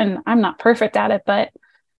too. And I'm not perfect at it, but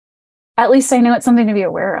at least I know it's something to be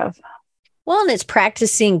aware of. Well, and it's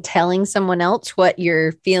practicing telling someone else what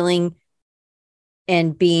you're feeling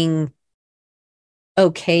and being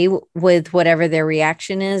okay with whatever their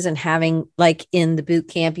reaction is, and having, like in the boot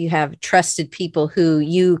camp, you have trusted people who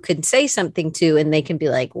you could say something to and they can be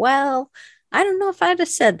like, well, I don't know if I'd have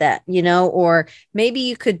said that, or maybe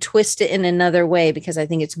you could twist it in another way, because I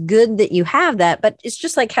think it's good that you have that. But it's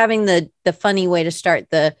just like having the funny way to start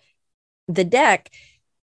the deck.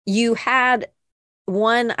 You had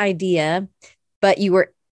one idea, but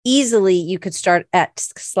you could start at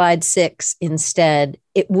slide 6 instead.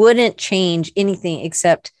 It wouldn't change anything,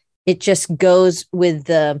 except it just goes with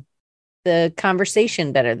the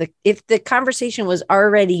conversation better. If the conversation was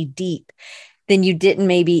already deep, then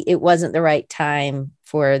it wasn't the right time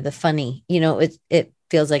for the funny. It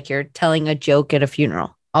feels like you're telling a joke at a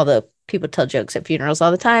funeral, although people tell jokes at funerals all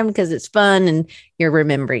the time because it's fun and you're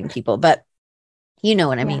remembering people, but you know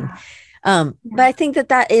what I mean? But I think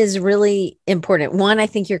that is really important. One, I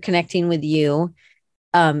think you're connecting with you,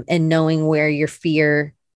 and knowing where your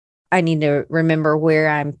fear, I need to remember where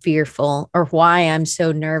I'm fearful or why I'm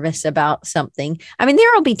so nervous about something. I mean,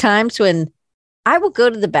 there will be times when I will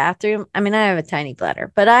go to the bathroom. I mean, I have a tiny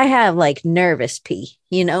bladder, but I have like nervous pee,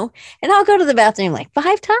 and I'll go to the bathroom like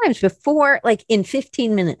 5 times before, like in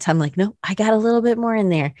 15 minutes, I'm like, no, I got a little bit more in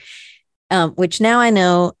there. Which now I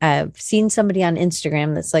know, I've seen somebody on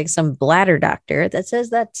Instagram that's like some bladder doctor that says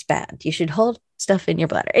that's bad. You should hold stuff in your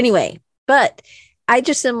bladder. Anyway, but I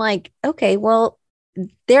just am like, okay, well,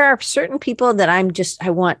 there are certain people that I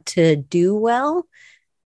want to do well.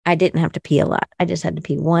 I didn't have to pee a lot. I just had to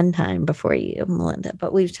pee one time before you, Melinda,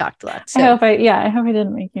 but we've talked a lot. So I hope I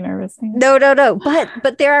didn't make you nervous. No.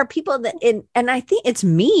 But there are people that and I think it's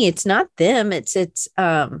me, it's not them. So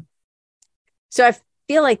I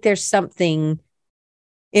feel like there's something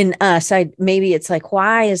in us. Maybe it's like,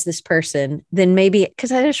 why is this person? Then maybe because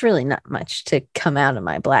there's really not much to come out of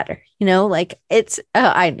my bladder, like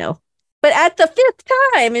I know. But at the fifth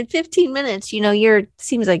time in 15 minutes,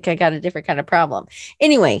 seems like I got a different kind of problem.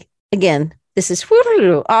 Anyway, again, this is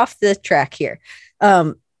off the track here.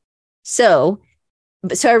 So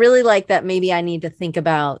I really like that. Maybe I need to think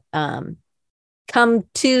about come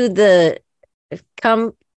to the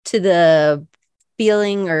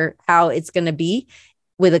feeling or how it's going to be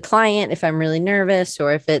with a client if I'm really nervous,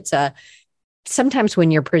 or if it's sometimes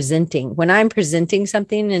when I'm presenting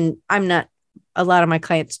something, and a lot of my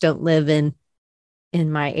clients don't live in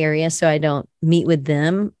my area, so I don't meet with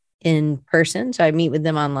them in person. So I meet with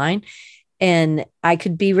them online, and I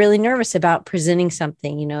could be really nervous about presenting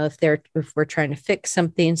something, if we're trying to fix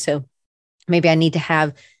something. So maybe I need to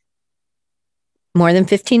have more than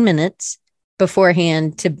 15 minutes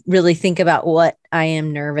beforehand to really think about what I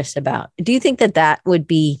am nervous about. Do you think that would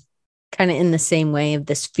be kind of in the same way of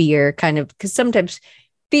this fear, kind of, because sometimes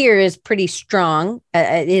fear is pretty strong.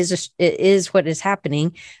 It is what is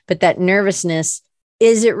happening, but that nervousness,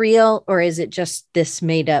 is it real, or is it just this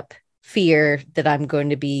made up fear that I'm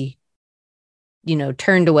going to be,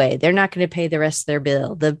 turned away? They're not going to pay the rest of their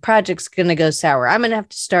bill. The project's going to go sour. I'm going to have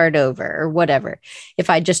to start over, or whatever.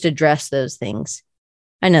 If I just address those things.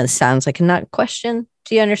 I know this sounds like a not question.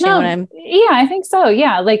 Do you understand Yeah, I think so.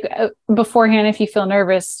 Yeah. Like beforehand, if you feel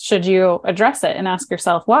nervous, should you address it and ask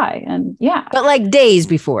yourself why? And but like days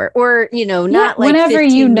before, or, not like whenever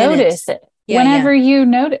you notice it, you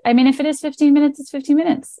notice, I mean, if it is 15 minutes, it's 15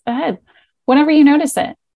 minutes ahead. Whenever you notice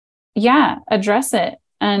it, address it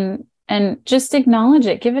and just acknowledge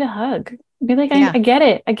it. Give it a hug. Be like, I get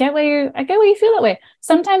it. I get why you feel that way.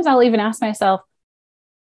 Sometimes I'll even ask myself,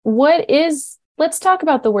 let's talk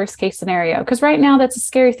about the worst case scenario. Because right now that's a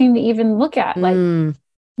scary thing to even look at. Like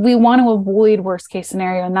we want to avoid worst case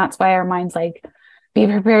scenario. And that's why our mind's like, be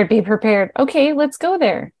prepared, be prepared. Okay, let's go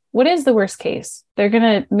there. What is the worst case? They're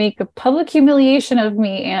going to make a public humiliation of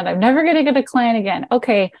me and I'm never going to get a client again.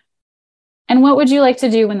 Okay. And what would you like to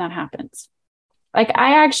do when that happens? Like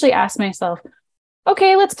I actually asked myself,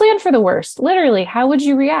 okay, let's plan for the worst. Literally, how would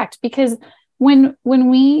you react? Because when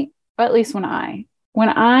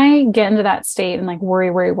I get into that state and like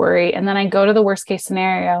worry, and then I go to the worst case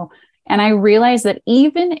scenario and I realize that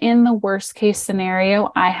even in the worst case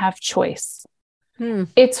scenario, I have choice.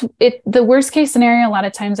 The worst case scenario. A lot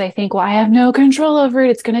of times I think, well, I have no control over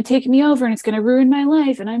it. It's going to take me over and it's going to ruin my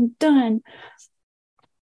life and I'm done.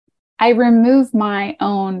 I remove my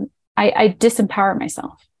own, I disempower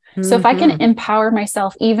myself. So if I can empower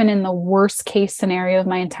myself, even in the worst case scenario of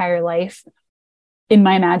my entire life, in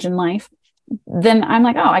my imagined life, then I'm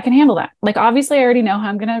like, oh, I can handle that. Like, obviously I already know how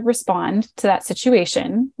I'm going to respond to that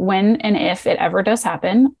situation when and if it ever does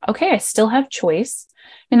happen. Okay. I still have choice.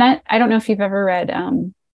 And I don't know if you've ever read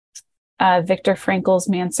Viktor Frankl's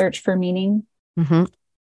Man's Search for Meaning,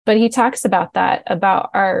 but he talks about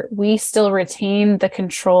that, we still retain the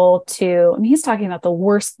control to, he's talking about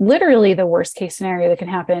literally the worst case scenario that can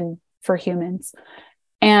happen for humans.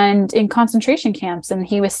 And in concentration camps, and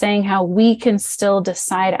he was saying how we can still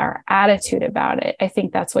decide our attitude about it. I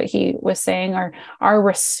think that's what he was saying, or our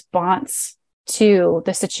response to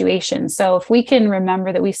the situation. So if we can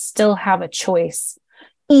remember that we still have a choice,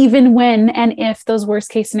 even when and if those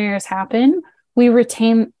worst case scenarios happen, we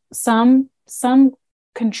retain some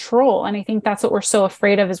control. And I think that's what we're so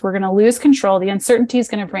afraid of, is we're going to lose control. The uncertainty is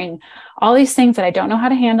going to bring all these things that I don't know how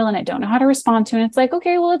to handle and I don't know how to respond to. And it's like,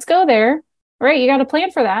 okay, well, let's go there. All right, you got a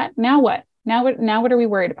plan for that. Now what? Now what are we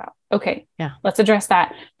worried about? Okay, let's address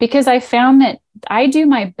that. Because I found that I do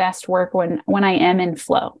my best work when I am in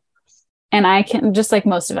flow. And I can, just like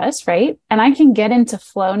most of us, right? And I can get into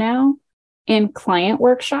flow now in client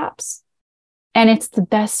workshops. And it's the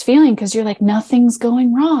best feeling because you're like, nothing's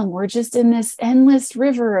going wrong. We're just in this endless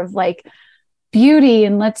river of like beauty.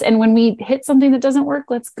 And when we hit something that doesn't work,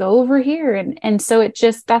 let's go over here. And so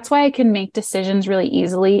that's why I can make decisions really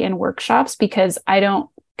easily in workshops, because I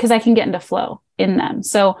can get into flow in them.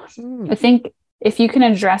 So I think if you can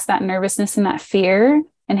address that nervousness and that fear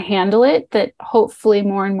and handle it, that hopefully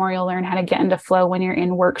more and more you'll learn how to get into flow when you're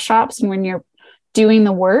in workshops and when you're doing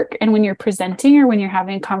the work and when you're presenting or when you're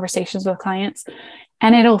having conversations with clients.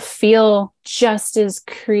 And it'll feel just as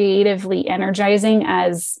creatively energizing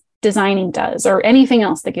as designing does, or anything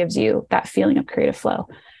else that gives you that feeling of creative flow.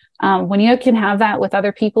 When you can have that with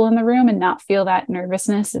other people in the room and not feel that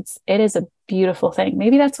nervousness, it is a beautiful thing.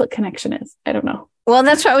 Maybe that's what connection is. I don't know. Well,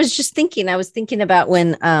 that's what I was just thinking. I was thinking about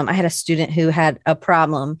when I had a student who had a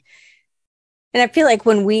problem. And I feel like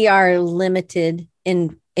when we are limited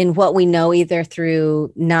in what we know, either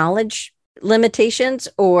through knowledge limitations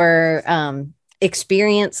or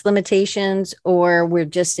experience limitations, or we're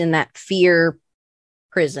just in that fear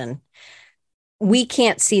prison, we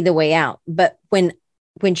can't see the way out. But when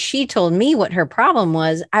she told me what her problem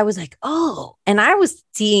was, I was like, oh, and I was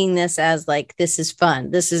seeing this as like, this is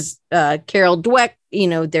fun. This is Carol Dweck. You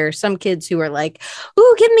know, there are some kids who are like,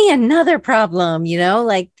 oh, give me another problem, you know,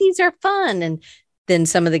 like these are fun. And then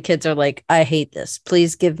some of the kids are like, I hate this.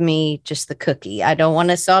 Please give me just the cookie. I don't want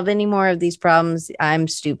to solve any more of these problems. I'm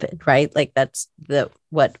stupid, right? Like that's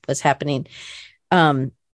what was happening. I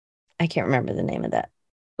can't remember the name of that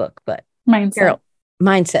book, but Mindset.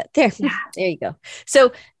 There you go.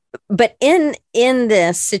 So, but in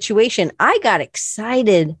this situation, I got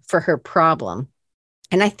excited for her problem.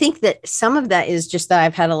 And I think that some of that is just that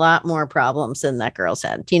I've had a lot more problems than that girl's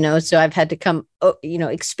had, you know, so I've had to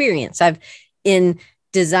experience. In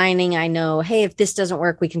designing, I know, hey, if this doesn't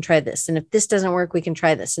work, we can try this. And if this doesn't work, we can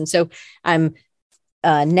try this. And so I'm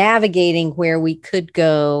navigating where we could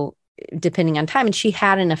go depending on time. And she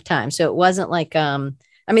had enough time. So it wasn't like,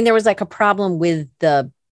 there was like a problem with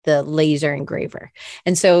the laser engraver.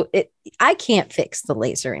 And so I can't fix the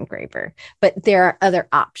laser engraver, but there are other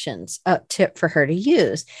options for her to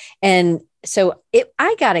use. And so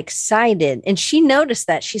I got excited, and she noticed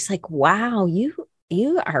that. She's like, wow, you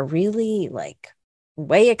are really like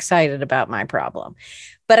way excited about my problem.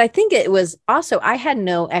 But I think it was also, I had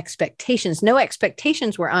no expectations. No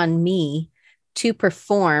expectations were on me to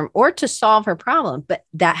perform or to solve her problem. But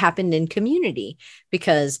that happened in community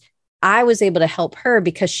because I was able to help her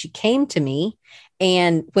because she came to me.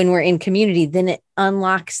 And when we're in community, then it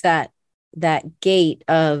unlocks that gate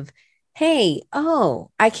of, hey, oh,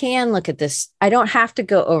 I can look at this. I don't have to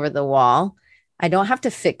go over the wall. I don't have to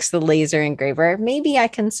fix the laser engraver. Maybe I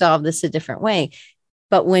can solve this a different way.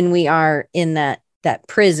 But when we are in that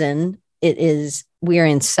prison, we are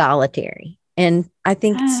in solitary. And I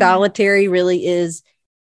think solitary really is,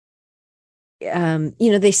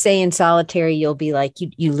 they say in solitary, you'll be like,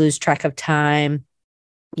 you lose track of time.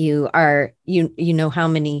 You know how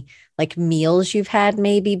many like meals you've had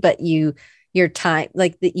maybe, but your time,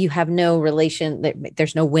 like that, you have no relation.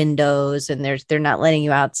 There's no windows, and they're not letting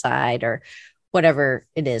you outside or whatever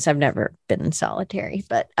it is. I've never been in solitary,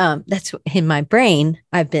 but that's in my brain.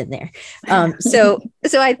 I've been there. So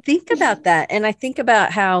I think about that, and I think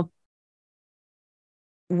about how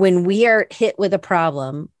when we are hit with a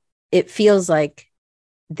problem, it feels like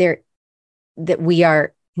that we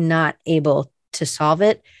are not able to solve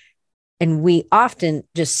it, and we often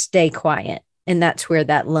just stay quiet. And that's where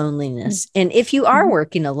that loneliness. And if you are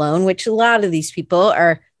working alone, which a lot of these people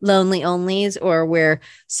are lonely onlys, or we're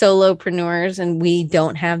solopreneurs and we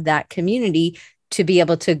don't have that community to be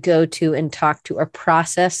able to go to and talk to or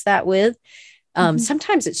process that with.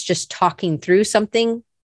 Sometimes it's just talking through something.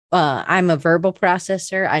 I'm a verbal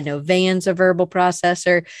processor. I know Van's a verbal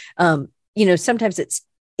processor. Sometimes it's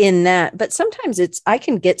in that, but sometimes I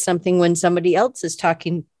can get something when somebody else is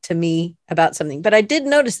talking to me about something. But I did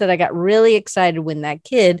notice that I got really excited when that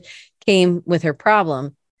kid came with her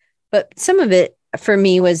problem. But some of it for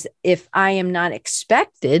me was, if I am not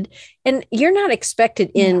expected, and you're not expected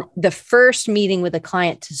in the first meeting with a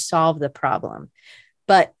client to solve the problem,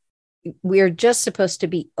 but we're just supposed to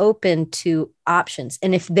be open to options.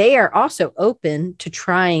 And if they are also open to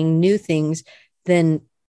trying new things, then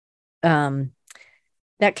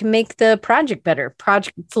that can make the project better,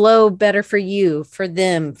 project flow better for you, for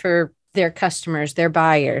them, for their customers, their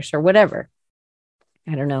buyers, or whatever.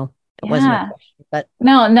 I don't know. It wasn't a question, but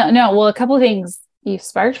no. Well, a couple of things you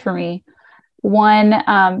sparked for me. One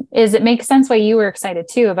is, it makes sense why you were excited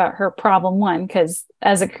too about her problem one, because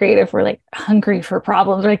as a creative, we're like hungry for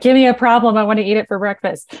problems. We're like, give me a problem, I want to eat it for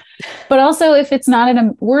breakfast. But also, if it's not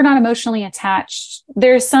we're not emotionally attached,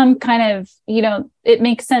 there's some kind of, it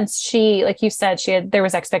makes sense. She, like you said, there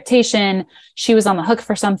was expectation. She was on the hook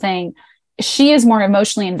for something. She is more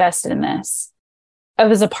emotionally invested in this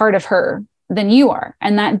as a part of her than you are.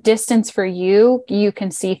 And that distance for you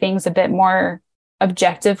can see things a bit more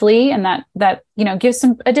objectively, and that gives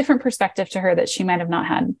a different perspective to her that she might have not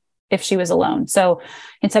had if she was alone. So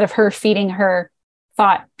instead of her feeding her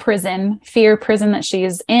fear prison that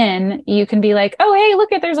she's in, you can be like, oh, hey,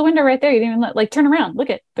 look, there's a window right there. You didn't even turn around,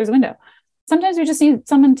 there's a window. Sometimes we just need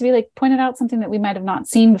someone to be like, pointed out something that we might have not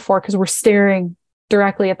seen before because we're staring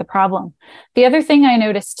directly at the problem. The other thing I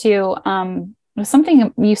noticed too, was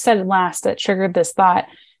something you said last that triggered this thought,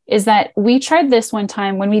 is that we tried this one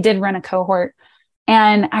time when we did run a cohort.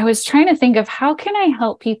 And I was trying to think of how can I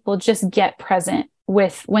help people just get present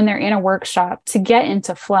with when they're in a workshop to get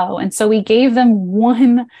into flow. And so we gave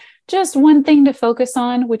them just one thing to focus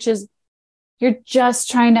on, which is you're just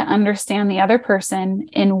trying to understand the other person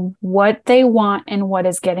in what they want and what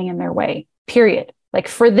is getting in their way, period. Like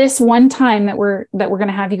for this one time that we're going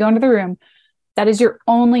to have you go into the room, that is your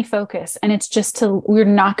only focus. And it's just we're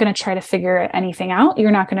not going to try to figure anything out. You're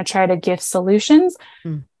not going to try to give solutions.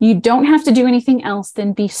 You don't have to do anything else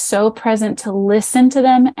than be so present to listen to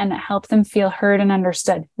them and help them feel heard and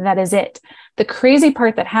understood. That is it. The crazy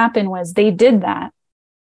part that happened was they did that.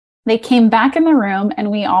 They came back in the room and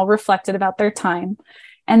we all reflected about their time.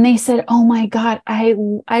 And they said, oh my God, I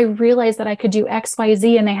realized that I could do X, Y,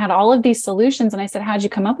 Z. And they had all of these solutions. And I said, how'd you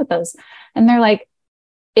come up with those? And they're like,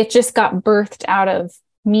 it just got birthed out of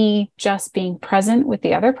me just being present with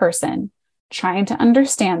the other person, trying to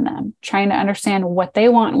understand them, trying to understand what they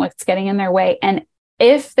want and what's getting in their way. And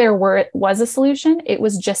if there was a solution, it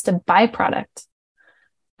was just a byproduct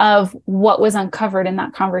of what was uncovered in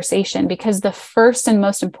that conversation, because the first and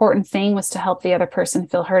most important thing was to help the other person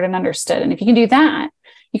feel heard and understood. And if you can do that,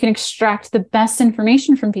 you can extract the best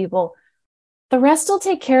information from people. The rest will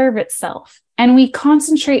take care of itself. And we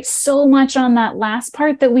concentrate so much on that last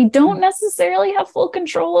part that we don't necessarily have full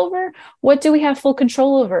control over. What do we have full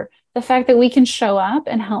control over? The fact that we can show up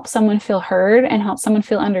and help someone feel heard and help someone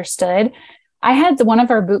feel understood. I had one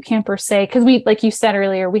of our boot campers say, because we, like you said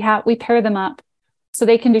earlier, we pair them up so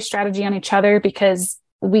they can do strategy on each other, because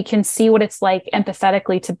we can see what it's like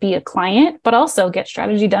empathetically to be a client, but also get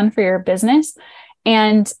strategy done for your business.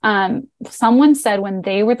 And someone said when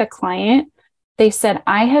they were the client, they said,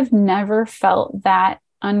 I have never felt that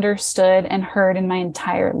understood and heard in my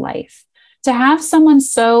entire life. To have someone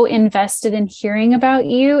so invested in hearing about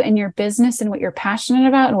you and your business and what you're passionate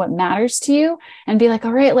about and what matters to you, and be like,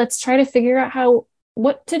 all right, let's try to figure out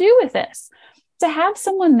what to do with this. To have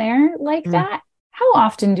someone there like that, how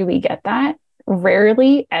often do we get that?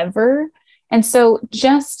 Rarely, ever. And so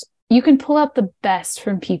you can pull out the best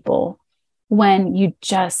from people when you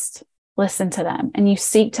just listen to them and you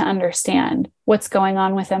seek to understand what's going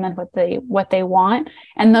on with them and what they want.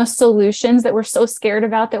 And those solutions that we're so scared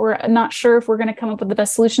about, that we're not sure if we're going to come up with the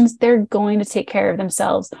best solutions, they're going to take care of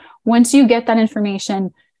themselves. Once you get that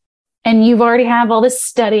information and you've already have all this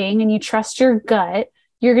studying and you trust your gut,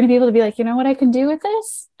 you're going to be able to be like, you know what I can do with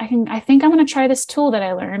this? I think I'm going to try this tool that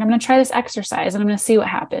I learned. I'm going to try this exercise and I'm going to see what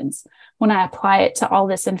happens when I apply it to all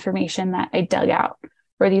this information that I dug out,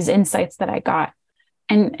 or these insights that I got.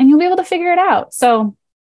 And you'll be able to figure it out. So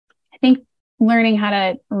I think learning how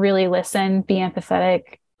to really listen, be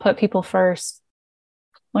empathetic, put people first,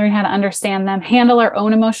 learn how to understand them, handle our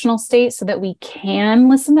own emotional state so that we can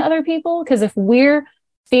listen to other people. Because if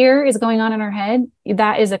fear is going on in our head,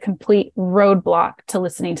 that is a complete roadblock to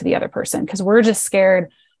listening to the other person, because we're just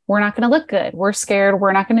scared we're not going to look good. We're scared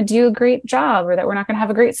we're not going to do a great job, or that we're not going to have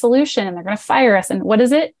a great solution and they're going to fire us. And what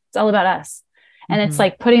is it? It's all about us. And it's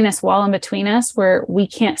like putting this wall in between us where we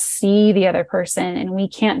can't see the other person and we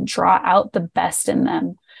can't draw out the best in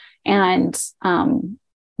them and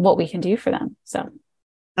what we can do for them. So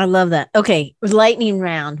I love that. Okay. Lightning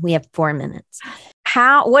round. We have 4 minutes.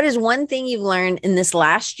 What is one thing you've learned in this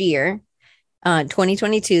last year,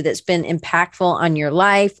 2022, that's been impactful on your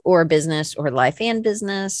life or business, or life and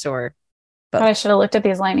business, or both? I should have looked at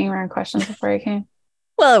these lightning round questions before I came.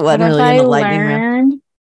 Well, it wasn't really in the lightning round.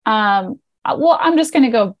 Well, I'm just going to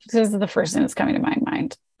go, because this is the first thing that's coming to my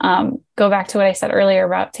mind. Go back to what I said earlier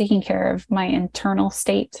about taking care of my internal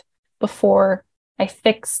state before I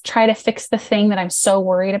try to fix the thing that I'm so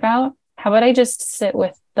worried about. How about I just sit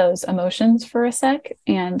with those emotions for a sec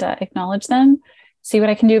and acknowledge them, see what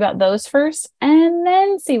I can do about those first, and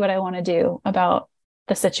then see what I want to do about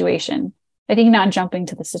the situation. I think not jumping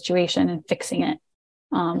to the situation and fixing it.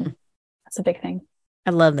 That's a big thing. I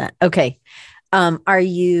love that. Okay. Are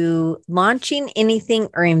you launching anything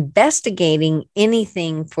or investigating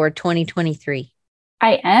anything for 2023?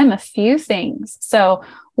 I am. A few things. So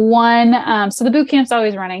one, so the boot camp's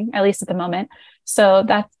always running, at least at the moment. So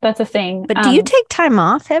that's a thing. But do you take time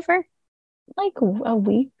off ever? Like a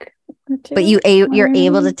week or two. But you're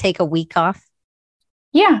able to take a week off?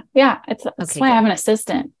 Yeah. That's why I have an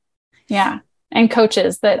assistant. Yeah. And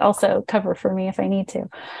coaches that also cover for me if I need to.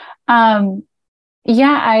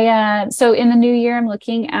 So in the new year, I'm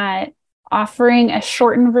looking at offering a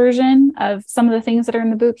shortened version of some of the things that are in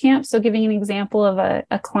the boot camp. So giving an example of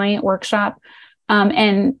a client workshop,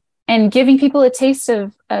 and giving people a taste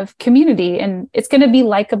of of community. And it's going to be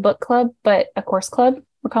like a book club, but a course club.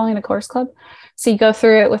 We're calling it a course club. So you go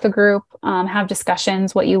through it with a group, have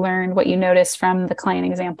discussions, what you learned, what you noticed from the client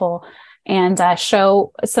example, and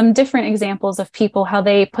show some different examples of people, how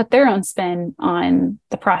they put their own spin on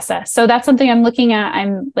the process. So that's something I'm looking at.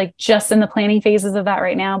 I'm like just in the planning phases of that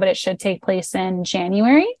right now, but it should take place in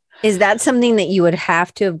January. Is that something that you would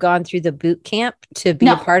have to have gone through the boot camp to be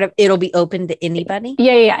a part of? It'll be open to anybody?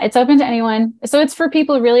 Yeah. It's open to anyone. So it's for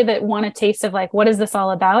people really that want a taste of like, what is this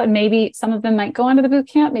all about? And maybe some of them might go onto the boot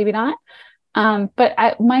camp, maybe not.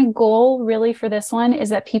 But my goal really for this one is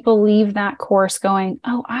that people leave that course going,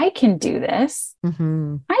 oh, I can do this.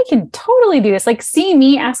 Mm-hmm. I can totally do this. Like see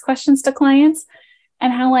me ask questions to clients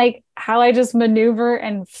and how I just maneuver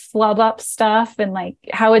and flub up stuff and like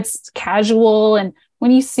how it's casual. And when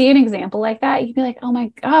you see an example like that, you'd be like,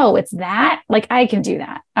 oh, it's that. Like I can do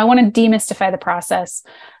that. I want to demystify the process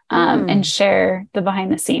and share the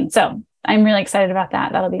behind the scenes. So I'm really excited about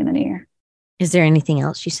that. That'll be in the new year. Is there anything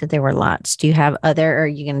else? You said there were lots. Do you have other, or are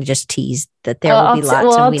you going to just tease that there will be lots?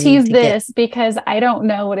 Well, I'll tease this because I don't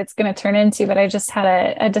know what it's going to turn into, but I just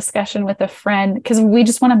had a discussion with a friend because we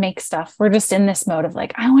just want to make stuff. We're just in this mode of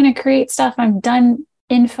like, I want to create stuff. I'm done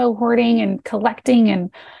info hoarding and collecting.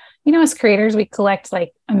 And, as creators, we collect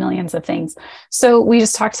like millions of things. So we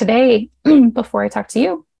just talked today before I talked to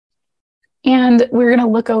you. And we're going to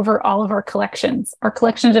look over all of our collections of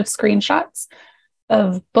screenshots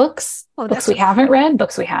of books, books we haven't read,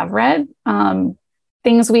 books we have read,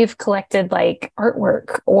 things we've collected like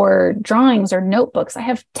artwork or drawings or notebooks. I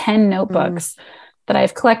have 10 notebooks that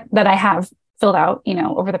I have filled out,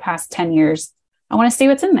 over the past 10 years. I want to see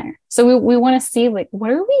what's in there. So we want to see like, what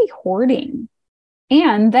are we hoarding?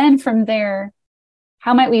 And then from there,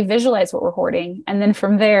 how might we visualize what we're hoarding? And then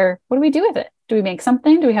from there, what do we do with it? Do we make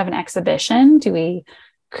something? Do we have an exhibition? Do we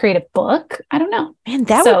create a book? I don't know. Man,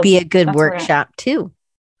 that would be a good workshop too.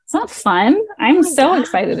 It's not fun. I'm so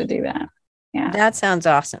excited to do that. Yeah. That sounds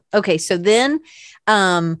awesome. Okay. So then,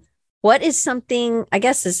 what is something, I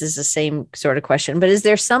guess this is the same sort of question, but is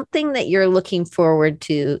there something that you're looking forward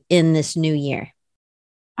to in this new year?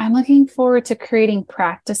 I'm looking forward to creating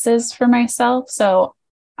practices for myself. So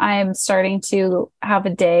I'm starting to have a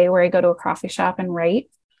day where I go to a coffee shop and write.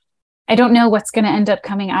 I don't know what's going to end up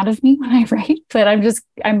coming out of me when I write, but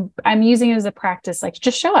I'm using it as a practice. Like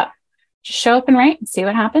just show up and write and see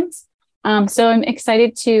what happens. So I'm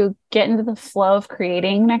excited to get into the flow of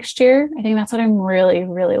creating next year. I think that's what I'm really,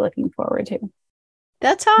 really looking forward to.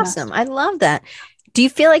 That's awesome. I love that. Do you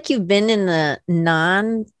feel like you've been in the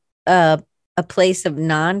a place of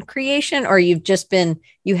non-creation, or you've just been,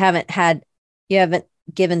 you haven't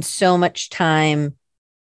given so much time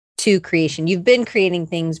to creation? You've been creating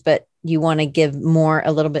things, but you want to give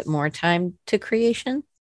a little bit more time to creation?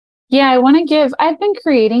 Yeah, I've been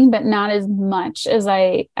creating, but not as much as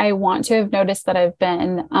I want to. Have noticed that I've been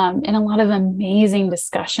in a lot of amazing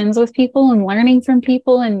discussions with people and learning from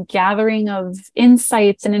people and gathering of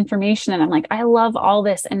insights and information. And I'm like, I love all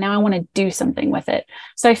this. And now I want to do something with it.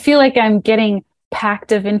 So I feel like I'm getting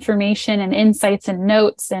packed of information and insights and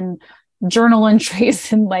notes and journal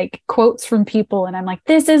entries and like quotes from people. And I'm like,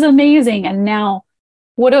 this is amazing. And now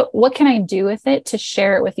what can I do with it to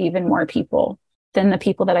share it with even more people than the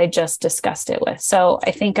people that I just discussed it with? So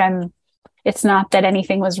I think it's not that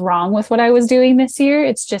anything was wrong with what I was doing this year.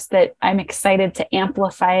 It's just that I'm excited to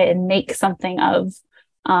amplify it and make something of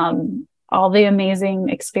all the amazing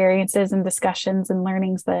experiences and discussions and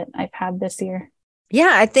learnings that I've had this year.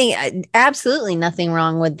 Yeah, I think absolutely nothing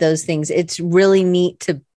wrong with those things. It's really neat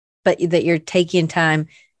but that you're taking time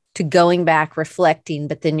to going back, reflecting,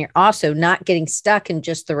 but then you're also not getting stuck in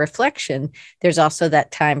just the reflection. There's also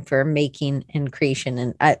that time for making and creation.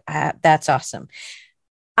 And I that's awesome.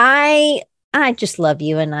 I just love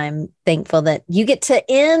you. And I'm thankful that you get to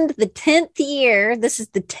end the 10th year. This is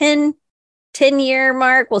the 10-year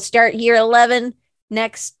mark. We'll start year 11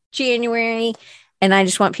 next January. And I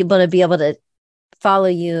just want people to be able to follow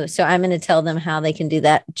you. So I'm going to tell them how they can do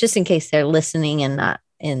that, just in case they're listening and not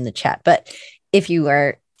in the chat. But if you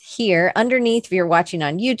are here underneath, if you're watching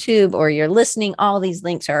on YouTube or you're listening, all these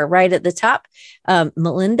links are right at the top.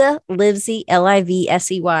 Melinda Livesey,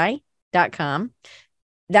 LIVSEY.com.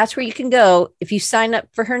 That's where you can go. If you sign up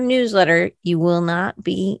for her newsletter, you will not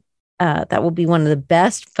be, that will be one of the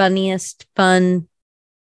best, funniest, fun,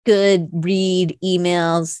 good read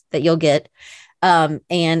emails that you'll get.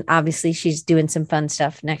 And obviously she's doing some fun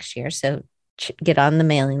stuff next year. So get on the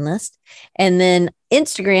mailing list. And then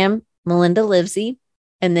Instagram, Melinda Livesey.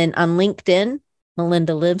 And then on LinkedIn,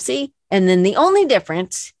 Melinda Livesey. And then the only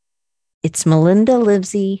difference, it's Melinda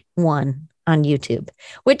Livesey 1 on YouTube,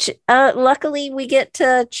 which luckily we get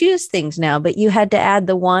to choose things now, but you had to add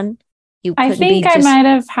the one. I think I might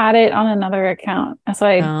have had it on another account. So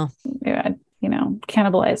I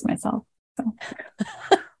cannibalized myself. So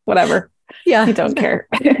whatever. Yeah. You don't care.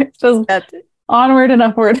 Just onward and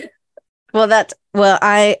upward.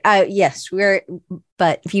 Yes,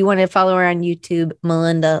 but if you want to follow her on YouTube,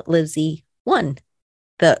 Melinda Livesey 1,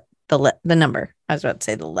 the number. I was about to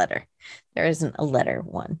say the letter. There isn't a letter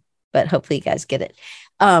 1, but hopefully you guys get it.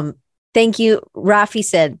 Thank you. Rafi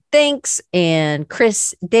said thanks. And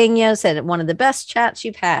Chris Daniel said one of the best chats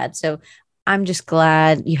you've had. So I'm just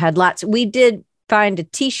glad you had lots. We did find a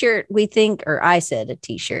t-shirt, we think, or I said a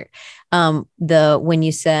t-shirt. When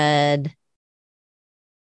you said,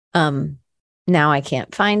 now I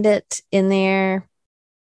can't find it in there.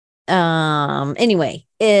 Anyway,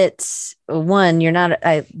 it's one,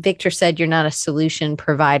 Victor said you're not a solution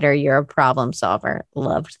provider, you're a problem solver.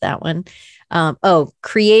 Loved that one.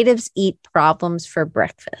 Creatives eat problems for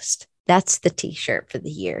breakfast. That's the t-shirt for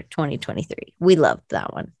the year 2023. We loved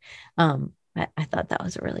that one. I thought that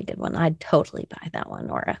was a really good one. I'd totally buy that one,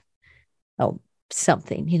 or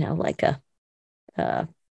something, like a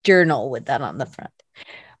journal with that on the front.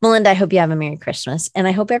 Melinda, I hope you have a Merry Christmas, and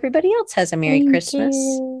I hope everybody else has a Merry Christmas.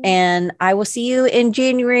 And I will see you in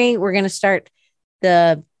January. We're going to start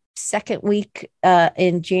the second week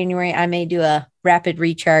in January. I may do a rapid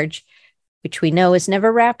recharge, which we know is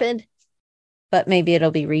never rapid, but maybe it'll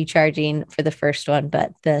be recharging for the first one,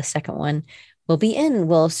 but the second one will be in.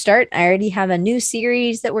 We'll start. I already have a new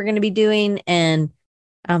series that we're going to be doing, and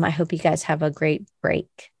I hope you guys have a great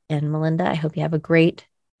break. And Melinda, I hope you have a great,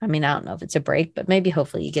 I don't know if it's a break, but maybe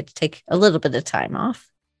hopefully you get to take a little bit of time off.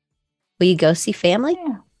 Will you go see family?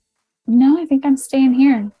 Yeah. No, I think I'm staying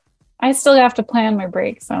here. I still have to plan my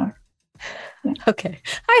break, so. Yeah. Okay.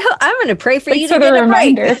 I'm going to pray for you to get a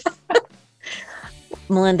reminder.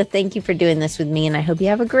 Melinda, thank you for doing this with me, and I hope you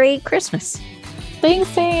have a great Christmas.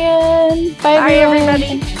 Thanks, Anne. Bye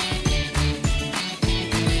everybody.